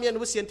จียตามเมียน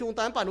บุเสียนที่หุ่ง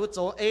ตามป่าหนูโจ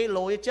เอโล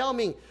ยเจ้า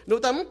มิงหนู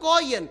แต่มันก็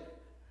เย็น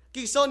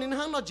กิโซนิน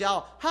หังนอเจ้า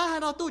หัง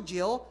นอตู้เ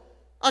จียว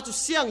อาจจะ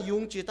เสียงยุ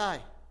งจีใต้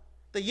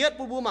แต่เย็ด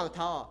บัวมังเ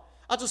ท้า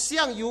อาจจะเสี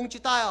ยงยุงจี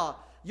ใต้อ่ะ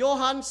โย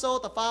ฮันโซ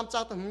แต่ฟาร์มจา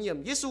กตะหยิ่ม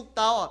เยซูเ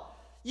ต้า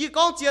一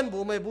讲见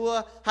不没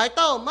不，还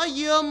到买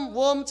烟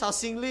我们查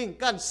心灵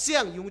干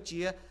相用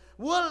节，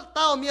我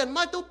到面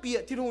买都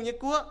别听红一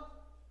个。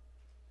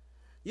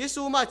耶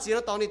稣买节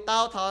了，当你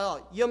到他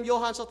哦，烟约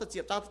翰说他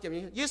接当他接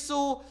面，耶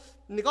稣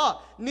你个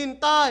年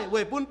代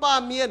为本把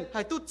面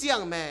还都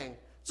讲命，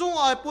中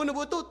外本的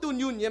不都都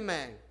用一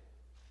命。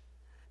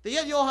第一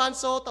约翰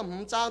说他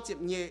唔章接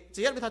嘢，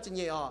第一俾他接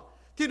嘢哦。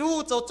thiên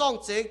hu cho trong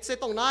chế sẽ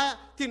tông nái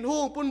thiên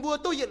hu bún bùa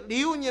tôi nhiệt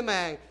liu như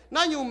mèng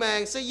nái nhiều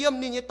mèng sẽ yếm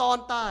ni như ton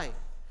tai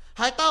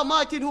hai tao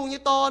mai thiên hu như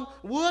ton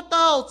bùa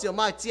tao chỉ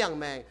mai chiang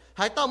mèng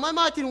hai tao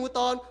mai thiên hu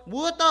ton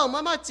bùa tao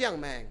mai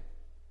chiang mèng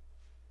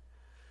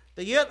แ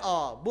ต่เย็ด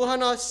บัวฮา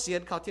นอยเสีย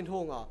นเขาthiên hu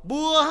บั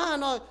วฮา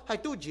นอยให้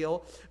ตู้เจียว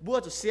บัว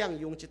จะเสียง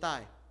ยุงจะตา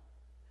ย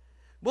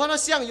บัวฮานอย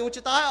เสียงยุงจ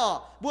ะตาย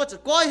บัวจะ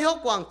ก้อยเหี้ยว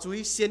กวางจุย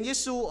เสียนเย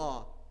ซู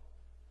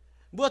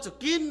บัวจะ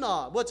กิน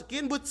บัวจะกิ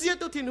นบัวเจี๊ย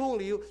ตัวทิ้งหง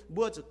หลิว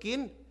บัวจะกิน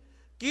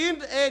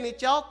เองนี่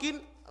เจ้ากิน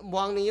ม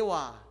องนี่ว่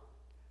า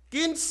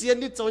กินเสียน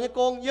นี่โจยก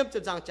งเยี่ยมจะ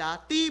จางจ๋า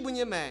ตีบุญ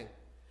ยี่แมง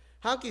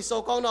หางกี่โซ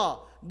กอง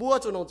บัว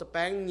จะนงจะแป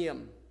งเยี่ยม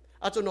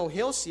จะนงเ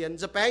หี้ยวเสียน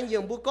จะแปงเยี่ย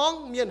มบุกอง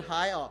เมียนห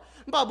าย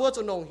บ่าบัวจ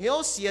ะนงเหี้ยว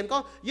เสียนก็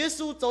เย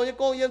ซูโจย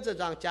กงเยี่ยมจะ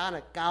จางจ๋าน่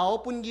ะเก่า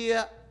ปุ่นเยี่ย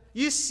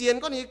ยี่เสียน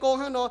ก็นี่กง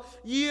หาง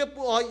เยี่ย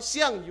ปุ่ยเสี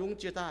ยงยุงเ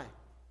จียได้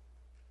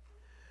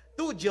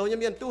ตู้เจียวยี่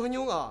เมียนตู้หง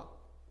ยุง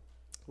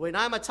为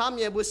哪嘛参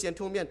也不先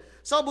出面，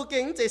少不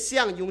经在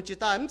相用之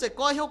代，唔在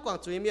改效光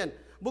最面，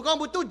不讲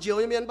不都旧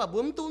一面吧，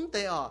不都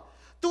得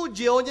都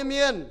旧一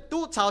面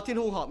都朝天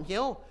空好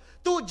晓，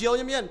都旧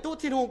一面都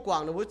天空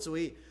光了不注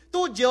意，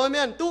 tu diều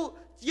miền tu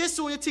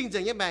Giêsu như trình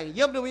trình như mèn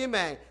yếm được như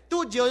mèn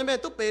tu diều như mèn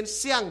tu bên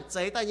xiang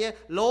chế ta nhé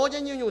lỗ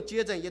như nhiều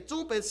chia trình như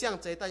chúng bên xiang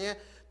chế ta nhé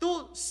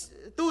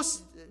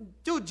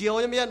tu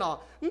diều như mèn ọ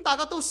ta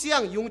có tu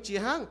xiang dùng chỉ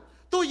hang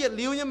tu nhiệt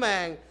liu như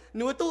mèn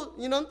nếu tu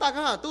như nó ta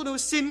có hả tu nếu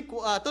xin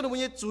của tu nếu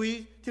như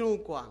chuối thì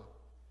luôn quảng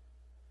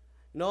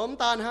nó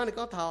ta hang thì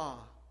có thò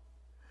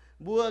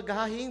bùa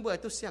gà hiến bùa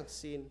tu xiang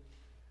xin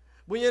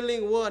bùa như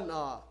linh quân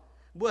ọ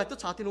bùa tu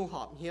cháo thì luôn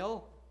họp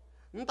hiếu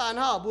ta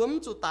hả bùa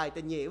chủ tài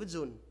từ nhẹ với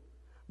dùn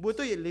bùa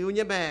tôi liu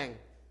như mèn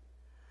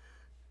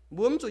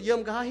bùa chủ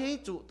yếm gà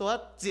hiến chủ tôi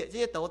diệt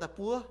như tàu ta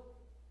bùa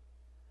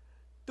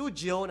tu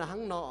diều là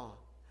hang nọ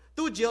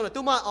tu diều là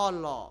tu ma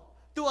on lọ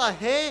tu à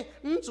hê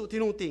chủ thì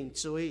luôn tỉnh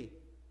chuối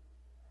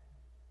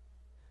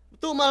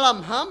tu mà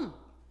làm hâm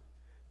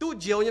tu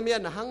diều như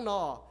miền là hang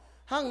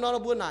nọ là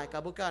bùa nải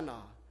cả bùa can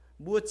nọ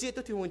bùa chia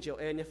tu thì luôn diều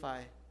em như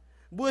phải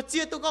bùa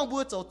chia tu con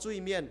bùa走注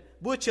面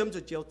bùa chấm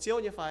chủ diều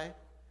như phải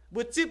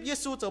bùa chip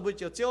Giêsu走bùa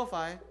diều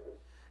phải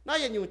那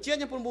也有接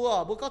人不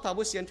bùa bùa có thảo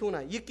bùa xiên thu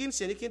này ý kiến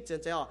xiên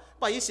chân trái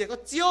bà ý xiên có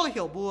diều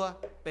hiểu bùa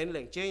bên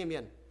lệnh chế như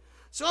miền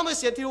所以咪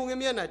xiên thu như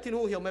miền này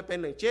thu hiểu咪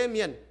bên lệnh chế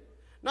miền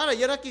那là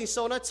giờ nó kinh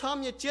sâu nó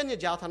chăm như chiến như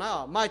giáo thằng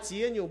nào mai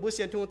chỉ nhiều bùa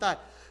xiên thu tại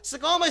sự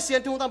có mấy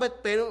xiên thùng ta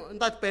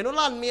bị nó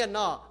lan miền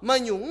nọ mà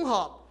nhúng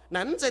họ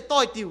nắmใจต่อ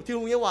ยติ๋วที่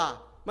ลุงเนี่ยว่า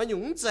มาหยุ่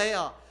งใจ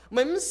อ่ะ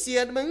มันเสีย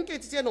นมันก็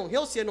จะหลงเหี้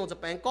ยวเสียนหลงจะ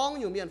แปลงก้อง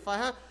อยู่เมียนไฟ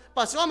ฮะ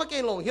ปัจจุบันมันก็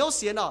หลงเหี้ยวเ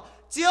สียนอ่ะ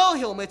เจ้าเ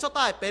หี้ยวไม่ชอบใ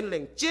ต้เป็นเหล่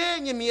งเจ้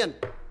ยี่เมียน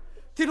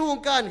ที่ลุง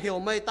กันเหี้ยว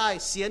ไม่ใต้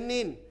เสียน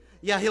นิน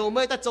อย่าเหี้ยวไ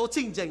ม่ใต้โจ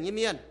ชิงเจงยี่เ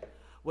มียน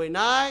เว้ยน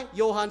ายโ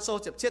ยฮันโซ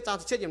เจ็บเช็ดจาง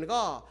เช็ดอย่างนี้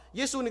ก็เย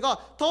ซูนี่ก็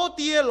โทษเ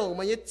ตี้ยหลง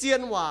มันยังเจีย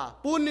นว่า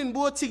ปูนิน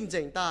บัวชิงเจ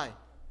งใต้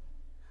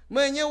เ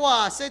มื่อเนี่ยว่า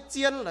เสียเ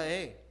จียนเลย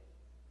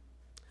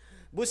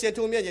bữa xiên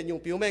thu miệng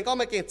dùng biểu mình có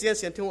mấy cái chiên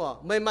xiên thu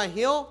à mày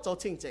hiếu cho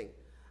chính chính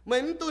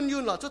mày không tuân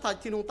yun là cho thầy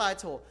thiên hùng tai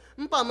chỗ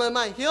không bảo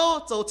mày hiếu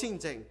cho chính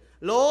chính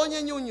lỗ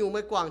như nhung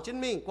mày quảng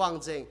chính mình quảng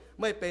chính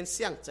mày bên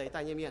xiang trái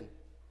tại như miền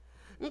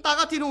ta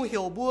có thiên hùng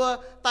hiểu bữa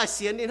tại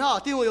xiên đến họ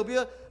thiên hùng hiểu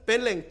bữa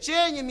bên lệnh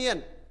chế như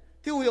miền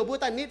thiên hùng hiểu bữa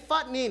tại nít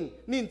phát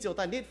nín chiều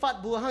tại nít phát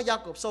bữa hang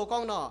Jacob sâu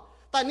con nọ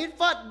tại nít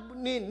phát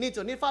nín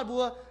chiều nít phát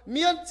bữa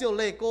miền chiều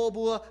lệ cô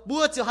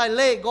bữa chiều hai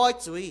lệ gói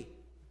chuối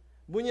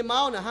bữa như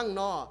máu là hang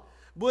nọ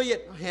bùa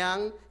nhiệt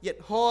hàng nhiệt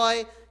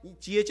hoi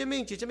chia cho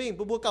mình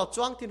bùa cào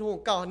choang thiên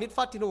hùng cào nít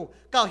phát thiên hùng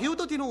cào hiếu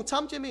tôi thiên hùng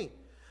chăm cho mình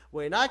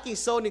vậy nãy kinh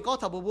sâu nên có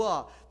thảo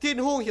bùa thiên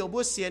hùng hiểu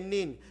bùa xiên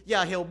nínอย่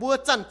า hiểu bùa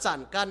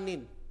chăn can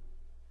nín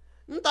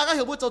ta có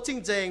hiểu bùa cho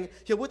chính chính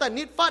hiểu bùa tại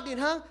nít phát nín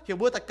ha hiểu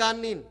bùa tại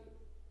can nín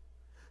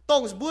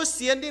tổng bùa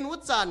xiên nín hút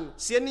chăn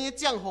xiên nín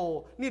giang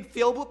hồ nín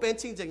phiếu bùa bên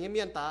chính chính như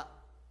miền ta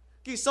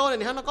kinh sâu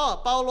này hắn nó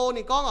có Paulo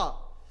này có à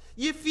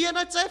y phiền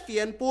nó trái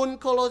phiền bùn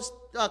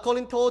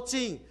Corinto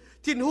chính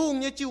thiên hùng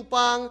như chiu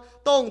bang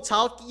tông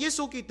cháo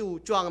Giêsu Kitô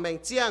choàng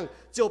mèn chiang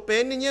chiu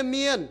bên như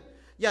miền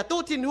อย่า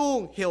tu thiên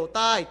hùng hiểu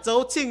tai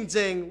dấu chính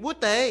chính vũ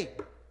tế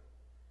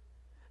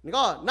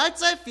có nãy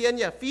trái phiền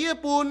อย่า phía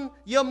bùn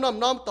yếm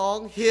nom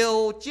tòng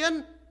hiểu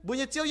chiến bùn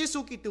như chiếu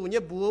Giêsu Kitô như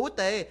bùa vũ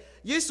tế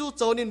Giêsu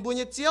dấu nên bùn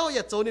như chiếuอ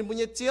ย่า dấu nên bùn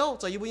như chiếu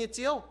dấu như bùn như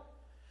chiếu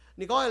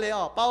你讲嘞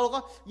哦，保罗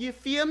讲以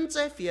phiền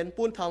trái phiền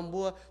bùn tham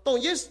bùa tông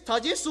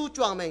Giêsu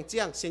choàng mèn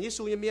chiang xiên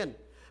Giêsu như miền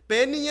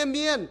bên như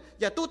miền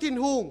อย่า tu thiên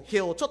hùng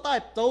hiểu cho tai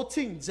dấu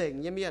chính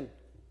chính như miền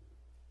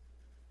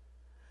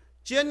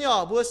chiến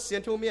nhỏ bùa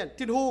xiên thu miền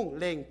thiên hùng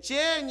lệnh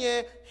chế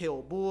như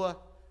hiểu bùa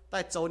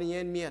tại dấu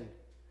như miền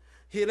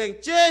thì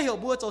lệnh chế hiểu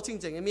bùa dấu chính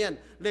chính như miền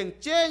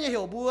lệnh chế như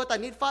hiểu bùa tại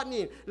nít phát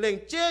nín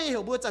lệnh chế như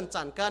hiểu bùa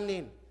chăn can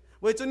nín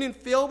vậy cho nên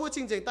phiếu bùa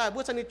chính chính tại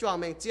bùa chân nín choàng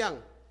mèn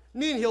chiang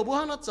nín hiểu bùa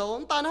hang nó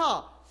dấu tan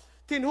hả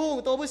thiên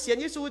hùng tôi bùa xiên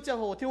Giêsu chẳng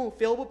hồ thiên hùng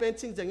phiếu bùa bên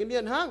chính chính như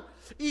miền hang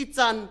y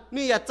chăn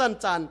ni ya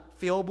chăn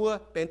phiếu bùa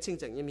bên chính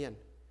chính như miền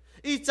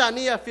y chăn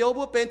ni ya phiếu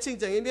bùa bên chính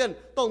chính như miền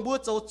tổng bùa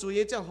dấu chú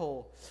ý chẳng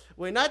hồ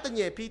vậy nãy ta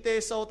nhẹ pi tê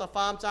sâu ta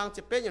farm trang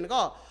chế bên như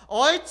có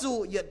ỏi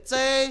chủ nhiệt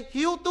chế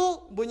hiếu tu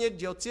bùa nhiệt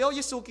diệu chiếu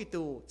Giêsu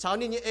Kitô cháo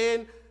nín như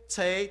en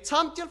chế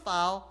chăm chiết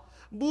pháo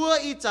bùa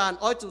y chăn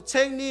ỏi chủ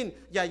chênh nín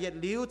ya nhiệt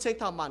liu chênh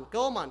thảo màn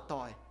câu màn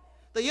tỏi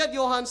แต่ยัดโย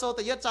ฮันโซแ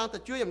ต่ยัดจางแต่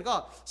ช่วยอย่างก็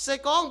เส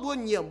กองบุญ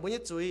เหยี่ยมบุญย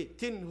จุย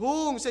ทินหุ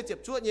งเสเจ็บ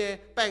ชั่วเนี่ย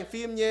แป่ง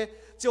ฟิล์มเนี่ย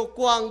เจียวก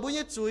วางบุญย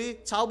จุย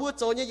ชาวบัวโ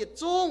จเนี่ยยัด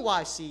จ้วงวา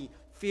ยสี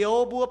ฟิว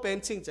บัวเป็น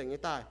ชิงเจิงยั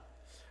งตาย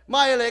ไ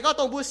ม่เลยก็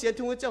ต้องบัวเสียน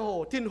ทุ่งเจ้าโห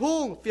ทินหุ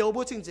งฟิวบั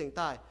วชิงเจิง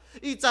ตาย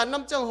อีจันน้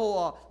ำเจ้าโห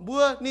บั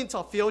วนินช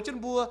อบฟิวจน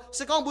บัวเส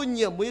กองบุญเห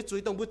ยี่ยมบุญยจุย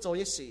ต้องบัวโจเ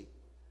นี่ยสี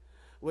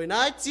เว้ยนา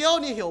ยเจียว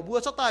นี่เหี่ยวบัว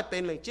ชอบตายเป็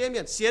นเหล่งเจเมี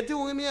ยนเสียนทุ่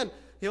งเมียน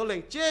เหี่ยวเหล่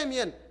งเจเมี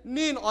ยน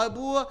นินอ้อย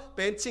บัวเ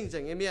ป็นชิงเจิ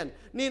งเมียน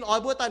นินอ้อย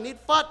บัวตานิด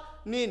ฟัด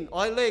นินอ้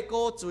อยเล่โก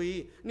จุย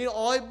นิน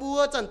อ้อยบัว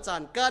จั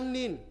นกัน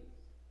นิน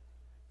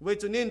เว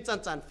จุนิน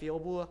จันฟิว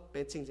บัวเป็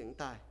นชิงจัง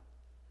ตาย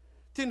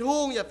ทินหุ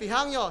งอย่าฝีห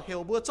างย่อเหี่ย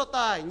วบัวชดต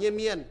ายเงียเ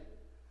มียน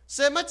เส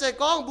มัดใจ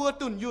กองบัว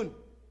ตุนยุน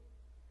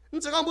มัน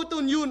จะกองบัวตุ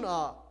นยุน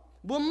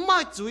บัวไม้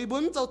จุยบัว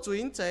เจ้าจุย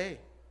เจ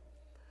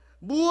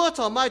บัวถ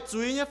อไม้จุ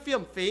ยเนี่ยเฟี้ย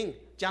มฟิง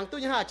จังตุ้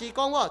ยหาจีก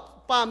องว่า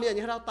ป่าเมียน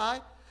ยังเราตาย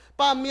ป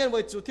ba miền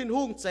với chủ thiên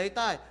hùng chế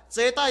tai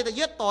ta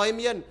yết tỏi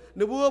miền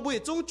nếu bua bùi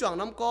trung choàng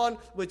năm con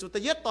với chủ ta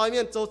yết tỏi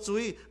miền cho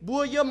chuối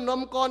bua yếm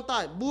năm con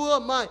tai bua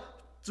mai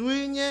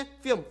chuối nhé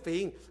phiền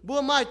phiền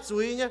bua mai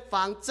chuối nhé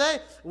phẳng chế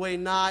với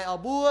nài ở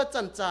bua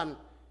chăn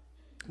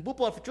bua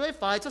bọt chuối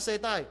phải cho chế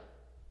tai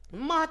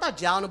mà ta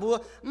giáo nó bua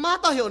mà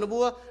ta hiểu nó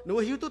bua nó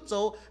hiểu tu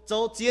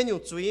châu chiến nhiều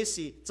chuối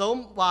gì châu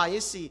vài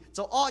gì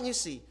châu ọ như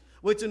gì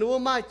với chủ nó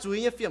mai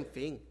chuối nhé phiền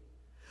phiền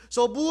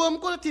so bua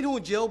có thiên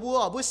hùng chiếu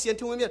bua xiên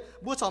thiên hùng miền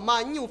bua chọn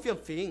mai nhung phiền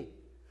phiền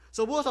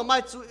so bua chọn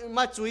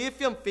mai chuối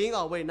phiền phiền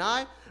ở với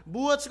nái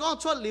bua chỉ có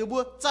chuột liu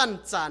bua chăn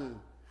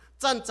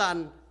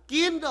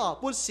kín đó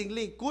bua sinh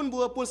linh cún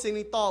bua sinh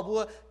linh to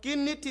bua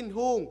kín nít thiên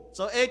hùng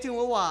so thiên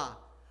hùng hòa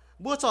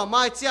bua chọn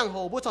mai chiang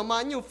hồ bua chọn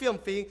mai nhung phiền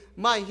phiền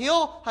mai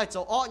hiếu hay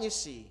cho ọ như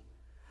gì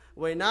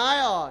với nái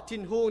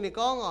thiên hùng này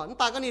có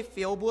ta cái này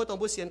phiếu bua tông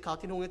bua xiên khảo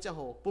thiên hùng như chiang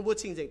hồ bua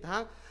chinh chỉnh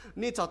tháng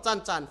นี่จะ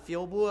จันฟิ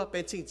วบัวเป็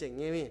นจริงๆไ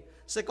งมี่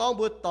สกอง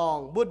บัวตอง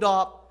บัวดอ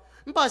บ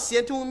มันป่าเสีย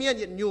นทุ่งเมียนห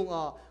ยินยุง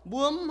บั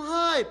วใ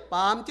ห้ป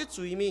ามที่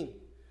จุยมิง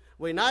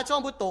เวยน้าช่อง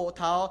บัวโตเ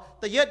ท้า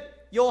แต่เย็ด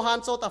โยฮัน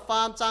โซตาฟ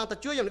าร์มจางแต่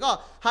ช่วยอย่างก็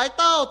หายเ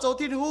ต้าโจ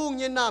ทินหุ่งเ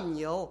ย็นน้ำเห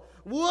นียว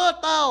วัว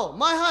เต้าไ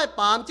ม่ให้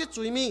ปามที่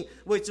จุยมิง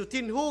เวยจุทิ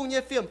นหุ่งเย็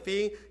นเฟียมฟิ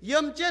งเยี่ย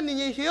มเจนนี่เ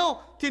ยี่ยเหี้ยว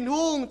ทิน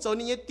หุ่งโจ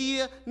นี่เยี่ยเตี้ย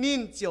นิน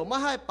เจียวไม่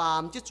ให้ปา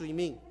มที่จุย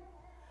มิง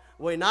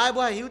为哪不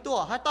还有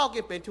多？还到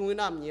给变通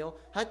南牛，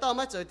还到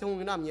买做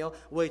通南牛，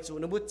为主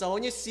你不做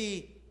呢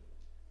事，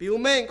表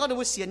面ก็你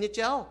不闲呢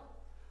招，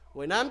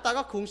为哪大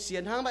家空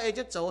闲行嘛，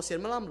就做闲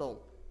嘛冧ลง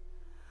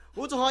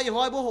我就可以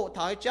開不好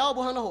頭，招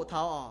不行到好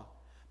頭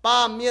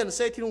八面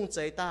是天空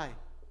最大，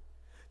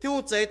天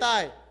空最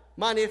大，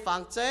嘛你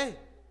放這，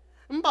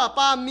把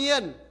八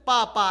面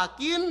把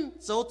筋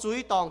做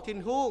最當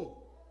天空。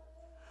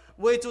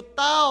為จุดเ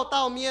ต้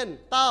าเมียน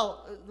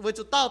為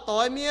จุดเต้าต่อ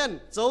ยเมียน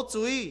โจ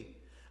จุย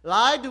หล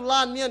ายดูล้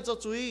านเมียนโจ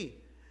จุย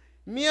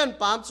เมียน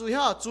ปามจุย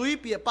ห้าจุย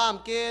เปียปาม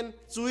เกณฑ์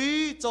จุย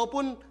โจ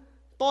ปุ่น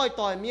ต่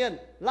อยเมียน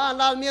ล้า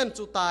นเมียน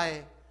จุตาย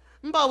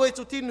บ่า為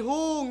จุดทินหู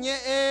เงี้ย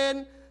เอ็น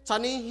ฉัน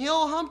นี่เหี่ยว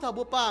ห้ามทับ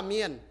บัวป้าเมี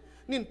ยน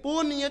นินปู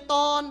นนี่ต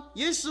อน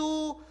เยซู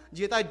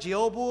ยืตายเจีย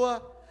วบัว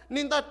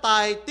นินตาตา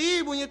ยตี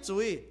บุญยจุ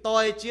ยต่อ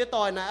ยเจียต่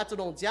อยนะอาจจะ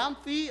ลงจาม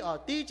ฟี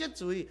ตีเจ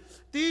จุย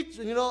ตี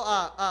นี่เรา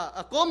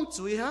ก้ม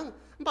จุยฮัง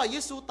บ่าเย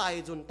ซูตาย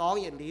จนตอง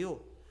อย่างเลี้ยว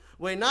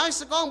เวนายส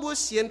กองบัว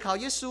เสียนข่าว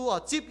เยซู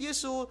จิบเย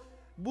ซู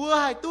บัว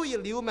ให้ตู้อย่า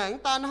งเลี้ยวแมง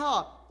ตานห่อ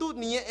ตู้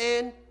นี่เอ็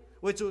น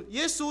เวจุเย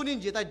ซูนี่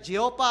ยืตายเจี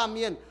ยวป้าเ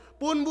มียน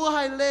ปูนบัวใ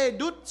ห้เล่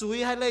ดุดจุย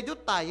ให้เล่ดุด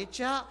ตายเ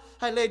จ้า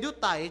ให้เล่ดุด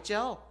ตายเจ้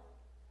า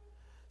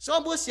สอง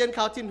บัวเสียน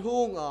ข่าวทินห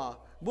ง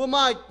บัวไ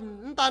ม้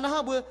ตานะฮะ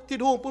บัวทิน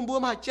หงปุ่นบัว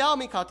มาเจ้า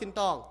มีข่าวทิน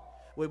ตอง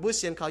เว้ยบัวเ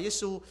สียนข่าวเย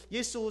ซู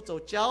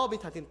เจ้ามี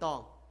ข่าวทินตอง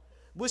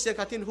บัวเสียน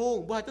ข่าวทินหง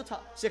บัวให้ตุ๊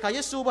เสียนข่าวเย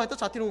ซูบัวให้ตุ๊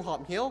ชาวทินหงหอ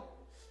มเหี่ยว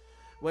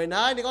เว้ยน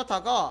ายนี่ก็ถา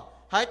ก็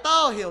ให้เต้า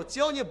เหี่ยวเ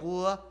จ้าเนี่ย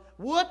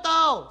บัวเต้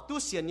าตุ๊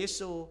เสียนเย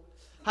ซู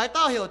ให้เ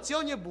ต้าเหี่ยวเจ้า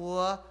เนี่ย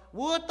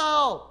บัวเต้า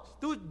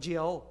ตุ๊เจี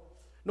ยว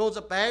นงจ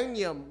ะแปลงเ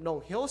ยี่ยมนง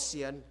เหี่ยวเ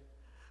สียน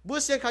บัว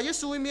เสียนข่าวเย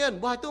ซูเมียน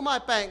บัวให้ตู้ไม้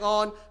แปลงอ่อ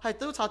นให้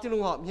ตู้ชาวทินห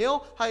งหอมเหี่ยว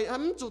ให้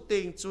มันจุด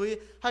ติ่งจุย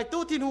ให้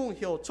ตู้ทินหงเ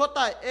หี่ยวชดใ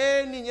ต้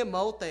นี่เนี่ยเม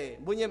าเตะ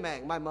บัวเนี่ยแมง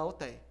ไม่เมา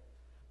เตะ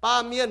ป้า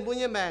เมียนบัวเ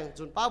นี่ยแมง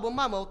จุนป้าบัวม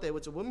าเมาเตะบั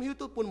วจุนบัวหิ้ว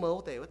ตู้ปุ่นเมา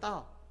เตะไว้ต้า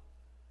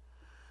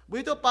บัว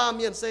ตัวป้าเ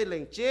มียนเสเหล่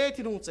งเจ้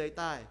ทินหงใจ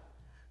ตาย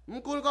มัน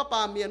กุนก็ป้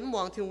าเมียนม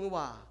องทินหง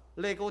ว่า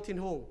เลโกทิน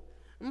หง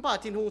มันป้า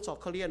ทินหงสอบ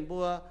เขาเรียนบั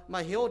วมา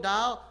เหี่ยวดา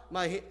วม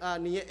า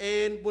นี่เอ็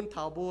นบุญเถ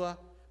าบัว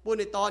บุญใ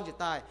นตอนจะ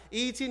ตาย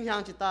อีทิ้นยา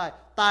งจะ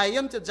ตาย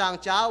ย่ำจะจาง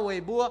จ้าเวย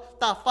บัว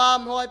ตาฟาร์ม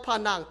ห้อยผ่าน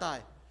นางตาย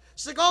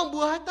สกองบั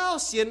วให้เต้า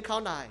เสียนเขา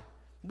หน่าย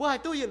บัวให้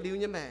ตู้ยืนหลิว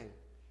เนี่ยแมง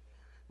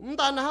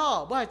ตาหน้า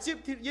บัวให้จิบ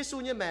ที่เยซู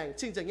เนี่ยแมง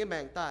ชิงจังเนี่ยแม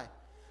งตาย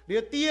เดี๋ย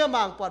วเตี้ย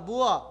มังปอดบั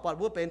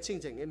วเป็นชิง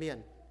จังเนี่ยเมียน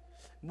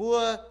บัว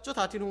เจ้าถ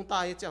าทินหงตา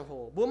ยจังโห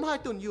บัวไม่ให้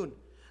ตุนยุน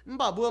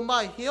บ่าบัวไม่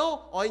เหี้ยว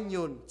อ้อย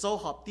ยุนโจ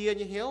หอบเตี้ยเ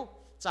นี่ยเหี้ยว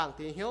จางเ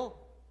ตี้ยเหี้ยว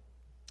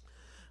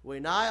เวย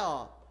นาย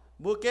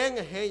บัวเก่ง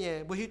เฮียเนี่ย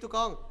บัวฮิตุก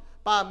อง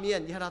ป้าเมีย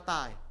นยังเราต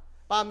าย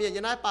ป้าเมียน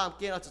ยังได้ป้าเ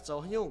กณฑ์เอาจะโจ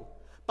ยุ่ง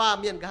ป้า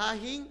เมียนก็หา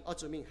หิ้งเอา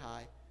จุดมิงหา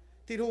ย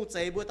ที่หุ่งใจ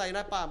บัวตายไ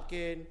ด้ป้าเก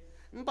ณฑ์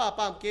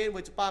ป้าเกณฑ์บั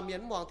วจะป้าเมียน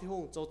มองที่หุ่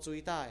งโจจุย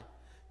ตาย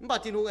ป้า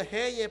ที่หุ่งเ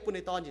ฮียปุ่นใน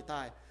ตอนจะต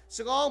ายส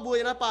กองบัว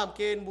ยังได้ป้าเ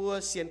กณฑ์บัว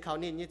เสียนเขา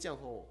นินยังเจ้า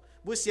โห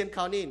บัวเสียนเข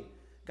านิน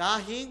ก็หา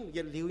หิ้ง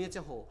ยังลิ้วยังเ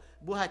จ้าโห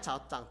บัวให้ชาว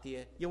ต่างเตี้ย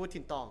ยังวัด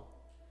ถิ่นตอง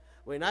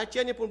เว้นายเจ้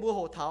านี่ปุ่นบัวโห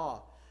เท้า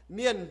เ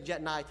มียนยั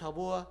นนายเท้า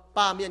บัว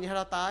ป้าเมียนยังเ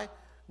ราตาย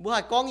บัวใ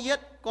ห้กองเย็ด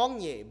กอง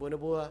เหย่บัวนะ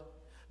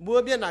บัว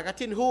เบียนหนักกับ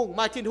ทินหุงม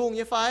าทินหุง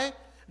ยังไฟ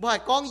บ่ให้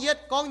กองเย็ด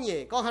กองเหย่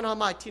กองหัน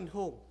มาทิน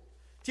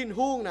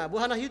หุงนะบัว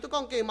หันหิวตัวกอ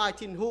งเกยมา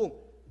ทินหุง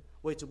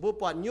เวจุบัว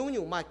ปอดยุ่งอ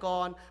ยู่มาก่อ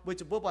นเว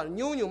จุบัวปอด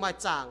ยุ่งอยู่มา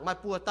จ่างมา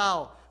ปัวเต้า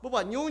บัวป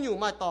อดยุ่งอยู่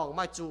มาตองม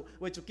าจู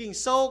เวจุกิ่ง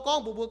โซ่กอง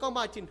บัวก็ม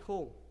าทินหุ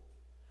ง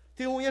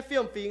ยังเฟี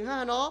ยมฟิงห้า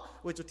เนาะ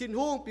เวจุทิน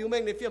หุงปิวเม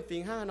งในเฟียมฟิ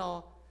งห้าเนาะ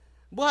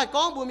บัวให้ก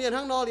องบัวเมียน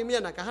ทั้งนอหรือเมีย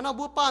นหนักกับหัน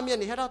บัวป้าเมียน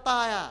นี่ให้เราตา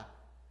ย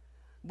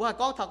บัวให้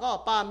กองถักก็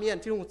ป้าเมียน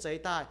ทินหุงใจ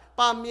ตาย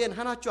ป้าเมียน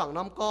หันจ่วง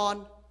น้ำก้อน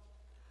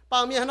ป้า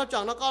เมียนหันจ่ว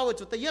งน้ำก้อนว่า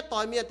จุดตะเย็ดต่อ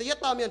ยเมียนตะเย็ด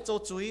ตาเมียนโจ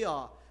จุย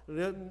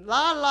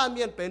lá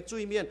miền bên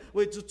chui miền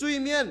với chui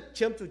miền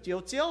chiếm chủ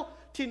chiếu chiếu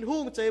thiên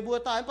hung chế bùa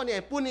tai bọn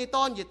này bún đi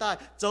ton gì tai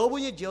dấu bùa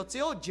như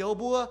chiếu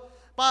bùa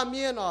ba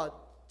miền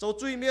dấu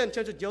chui miền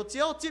chiếm chủ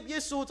chiếu tiếp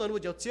Giêsu cho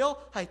nó chiếu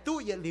hay tu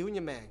yết liu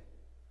như mèn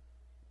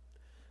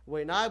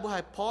với nãy bùa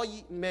hay phó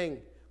mình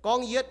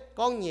con yết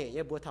con nhẹ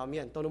như bùa thảo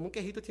miền tôi nó muốn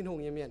cái hít tu thiên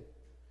hung như miền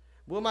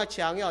bùa mà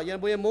chẳng nhỏ như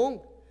bùa muốn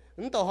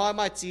tàu hoa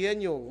mai chia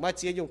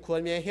nhung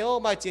khuôn miền hiếu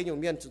mai chia nhung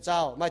miền chủ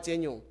giáo mai chia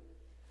nhung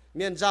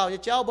miền giàu như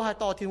cháu bố hai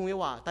to thiên hùng như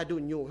hòa tại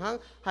đun nhung hăng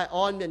hai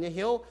on miền như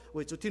hiếu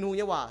với chủ thiên hùng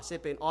như hòa sẽ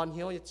เป็น on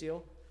hiếu như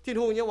chiếu thiên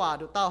hùng như hòa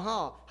được tao ha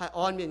hai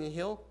on miền như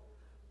hiếu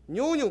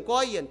nhung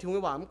coi yên thiên hùng như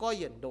hòa không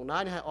coi yên đồng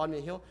nái hai on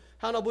miền hiếu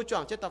hăng nó bố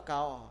chọn chết tao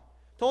cao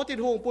thố thiên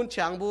hùng bún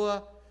chẳng bùa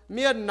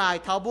miền này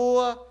thảo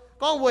bùa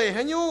con về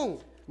hay nhung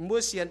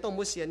mua xiên tông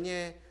mua xiên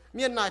nhé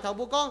miền này thảo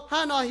bùa con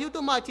hai nói hiếu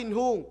tôi mai thiên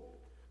hùng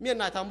miền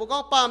này thảo bùa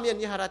con ba miền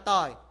như hai đại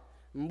tài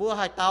mua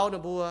hai tao nó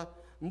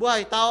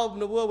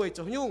bùa về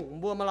chỗ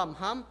nhung bùa mà làm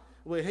hám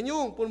về hay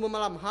nhung bùa mà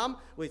làm hám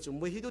về chúng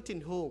bùa hít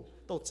thiên hùng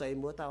tổ chạy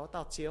mua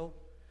tao chiếu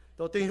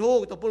tổ thiên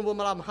hùng tổ bùa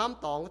mà làm hám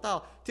tòng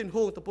tao thiên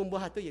hùng tổ bùa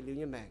hai tôi gì liu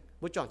như mèn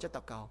bùa chọn cho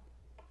tao cao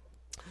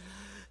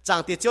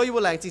chẳng tiệt chiếu như bùa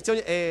lành chỉ chiếu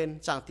như ên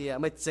chẳng tiệt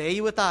mày chế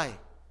như bùa tai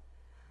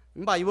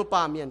bà như bùa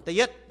ba miền tây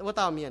yết bùa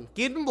tao miền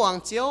kín buồng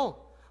chiếu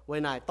về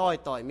này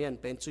tỏi miền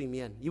bên chui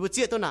miền như bùa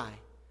chia tôi này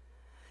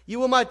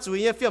yêu mà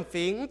chui như phiền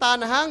phiền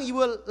tan hang yêu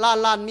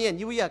lan miền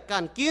yêu ya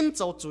can kín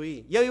châu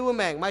chui yêu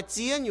mèn mà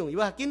chia nhung yêu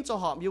kín châu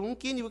họp yêu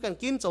kín can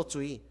kín châu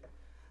chui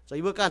rồi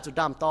yêu can chủ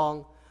đàm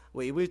tong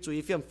vậy yêu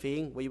chui phiền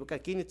phiền vậy yêu can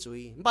kín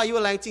chui bà yêu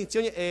lành chính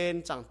chiếu như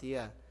ên chẳng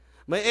tiệt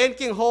mấy ên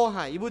kinh hô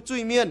hải yêu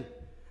chui miền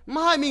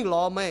mà hai mình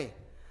lo mày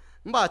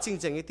bà chính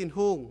chính cái tin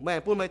hung mẹ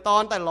buôn mày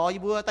ton tại lo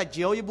yêu tại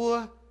chiếu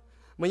yêu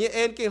mấy như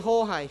ên kinh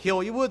hô hải hiểu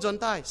yêu dọn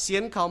tai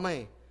xiên khảo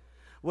mày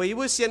vậy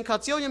yêu xiên khảo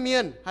chiếu như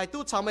miền hay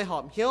tu chào mày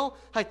họp hiếu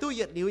hay tu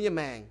yết liu như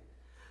mèn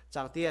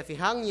chẳng tiệt phi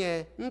hang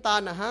nhé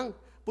ta là hang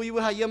bùi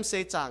yêu hay yếm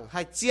xe chẳng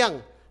hay chiang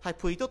hay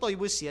phủi tôi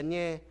yêu xiên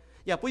nhé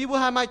ya bùi yêu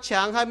hay mai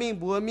chẳng hay mình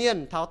bùa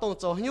miền tháo tông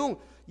châu nhung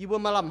yêu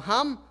mà làm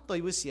ham tôi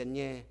yêu xiên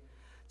nhé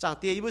chẳng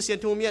tiệt yêu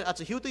xiên thu miền à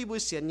chỉ hiếu tôi yêu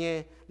xiên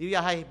nhé yêu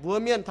ya hay bùa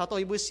miền tháo tôi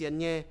yêu xiên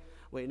nhé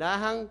vậy na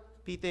hang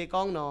pi tê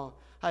con nó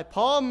hay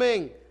phó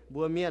mình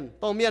bùa miền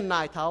tông miền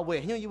này tháo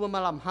vậy nhưng yêu mà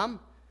làm ham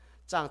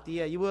chẳng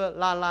tiệt yêu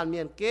lan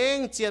miền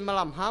kén chiên mà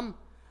làm ham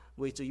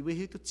vậy chú yêu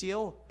hiếu tu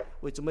chiếu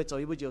vậy chú mới cho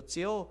yêu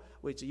chiếu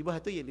vậy chú yêu hay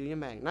tu yết liu như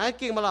mèn nãy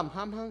kén mà làm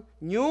ham hăng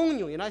nhung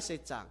như nãy sẽ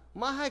chẳng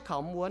mà hay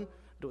khảo muốn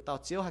đủ tàu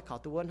chiếu hay khảo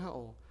tu vấn ha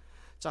ồ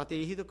chẳng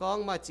tiệt hiếu tu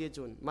con mai chia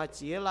chuẩn mai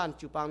chia lan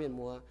chú bang miền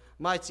mùa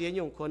mai chia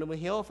nhungคนnó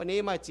hiếu phần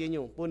này mai chia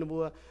nhung buôn nó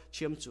bùa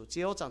chiếm chủ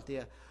chiếu chẳng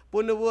tiệt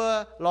buôn nó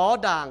bùa ló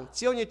đảng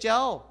chiếu như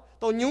cháu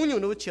tôi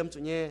nhung nó chiếm chủ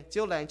nhé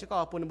chiếu lành chứ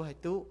có buôn nó bùa hay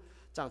tu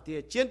chẳng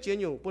tiệt chiến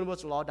nhung buôn nó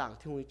bùa ló đảng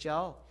thì hùng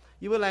cháu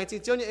yêu lành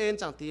chính chiếu như ên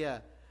chẳng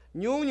tiệt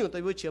nhung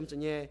tôi bùa chiếm chủ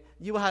nhé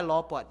yêu hay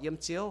ló bọt yếm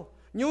chiếu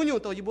nhung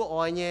tôi yêu bùa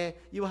oi nhé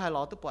yêu hay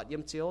ló tôi bọt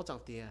yếm chiếu chẳng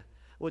tiệt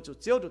với chủ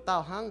chiếu được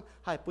tao hăng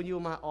hay bùa yêu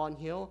mà on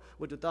hiếu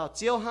với chủ tao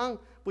chiếu hăng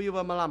bùa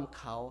yêu mà làm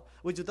khảo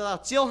với chủ tao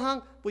chiếu hăng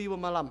bùa yêu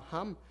mà làm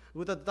ham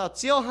với chủ tao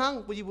chiếu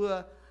hăng bùa yêu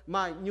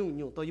mà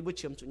nhung tôi yêu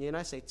chiếm chủ nhé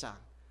nãy sẽ chẳng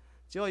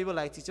chiếu yêu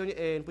lành chính chiếu như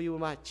ên bùa yêu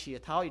mà chia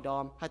tháo ý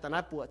đom hay ta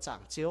nãy bùa chẳng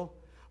chiếu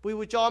bùa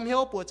yêu jom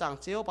hiếu bùa chẳng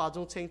chiếu bảo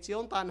dung chênh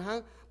chiếu tan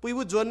hăng bùa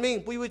yêu chuẩn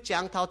mình bùa yêu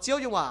chẳng tháo chiếu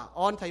như hòa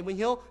on thầy bùa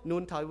hiếu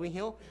nôn thầy bùa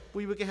hiếu bùa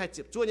yêu cái hai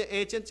chụp chuột như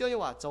ê trên chiếu như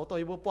hòa cháu tôi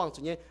yêu bong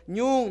chủ nhé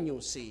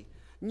nhung xì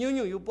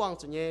nhung yêu bong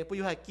chủ nhé bùa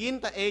yêu hai kín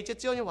tại ê trên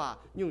chiếu như hòa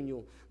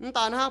nhung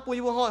tan hăng bùa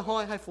yêu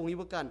hoi hai phùng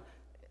yêu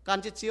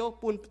can trên chiếu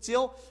bùn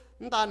chiếu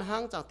tan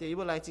hăng chẳng tiệt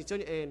yêu lành chỉ chiếu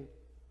như ên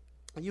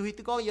yêu hít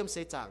con yếm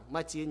sẽ chẳng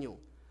mai chia nhung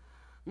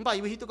bà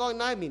yêu hít con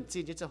nãy mình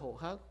chỉ cho hộ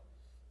hắc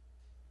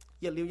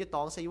yết liu như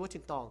tòng sẽ yêu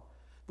trên tòng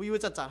bùi yêu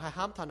chẳng hay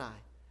ham thà nải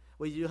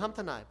bùi yêu ham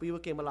thà nải bùi yêu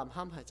kêu mà làm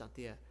ham hay chẳng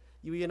tiệt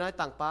yêu nãy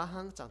tàng bá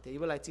hăng chẳng tiệt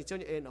yêu lại chỉ cho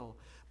như ên ồ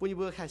bùi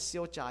yêu khai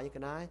siêu trả như cái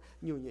nãy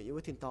nhiều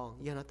yêu thiên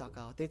tòng yêu nó tạo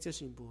cao tên siêu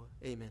xin bùa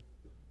amen.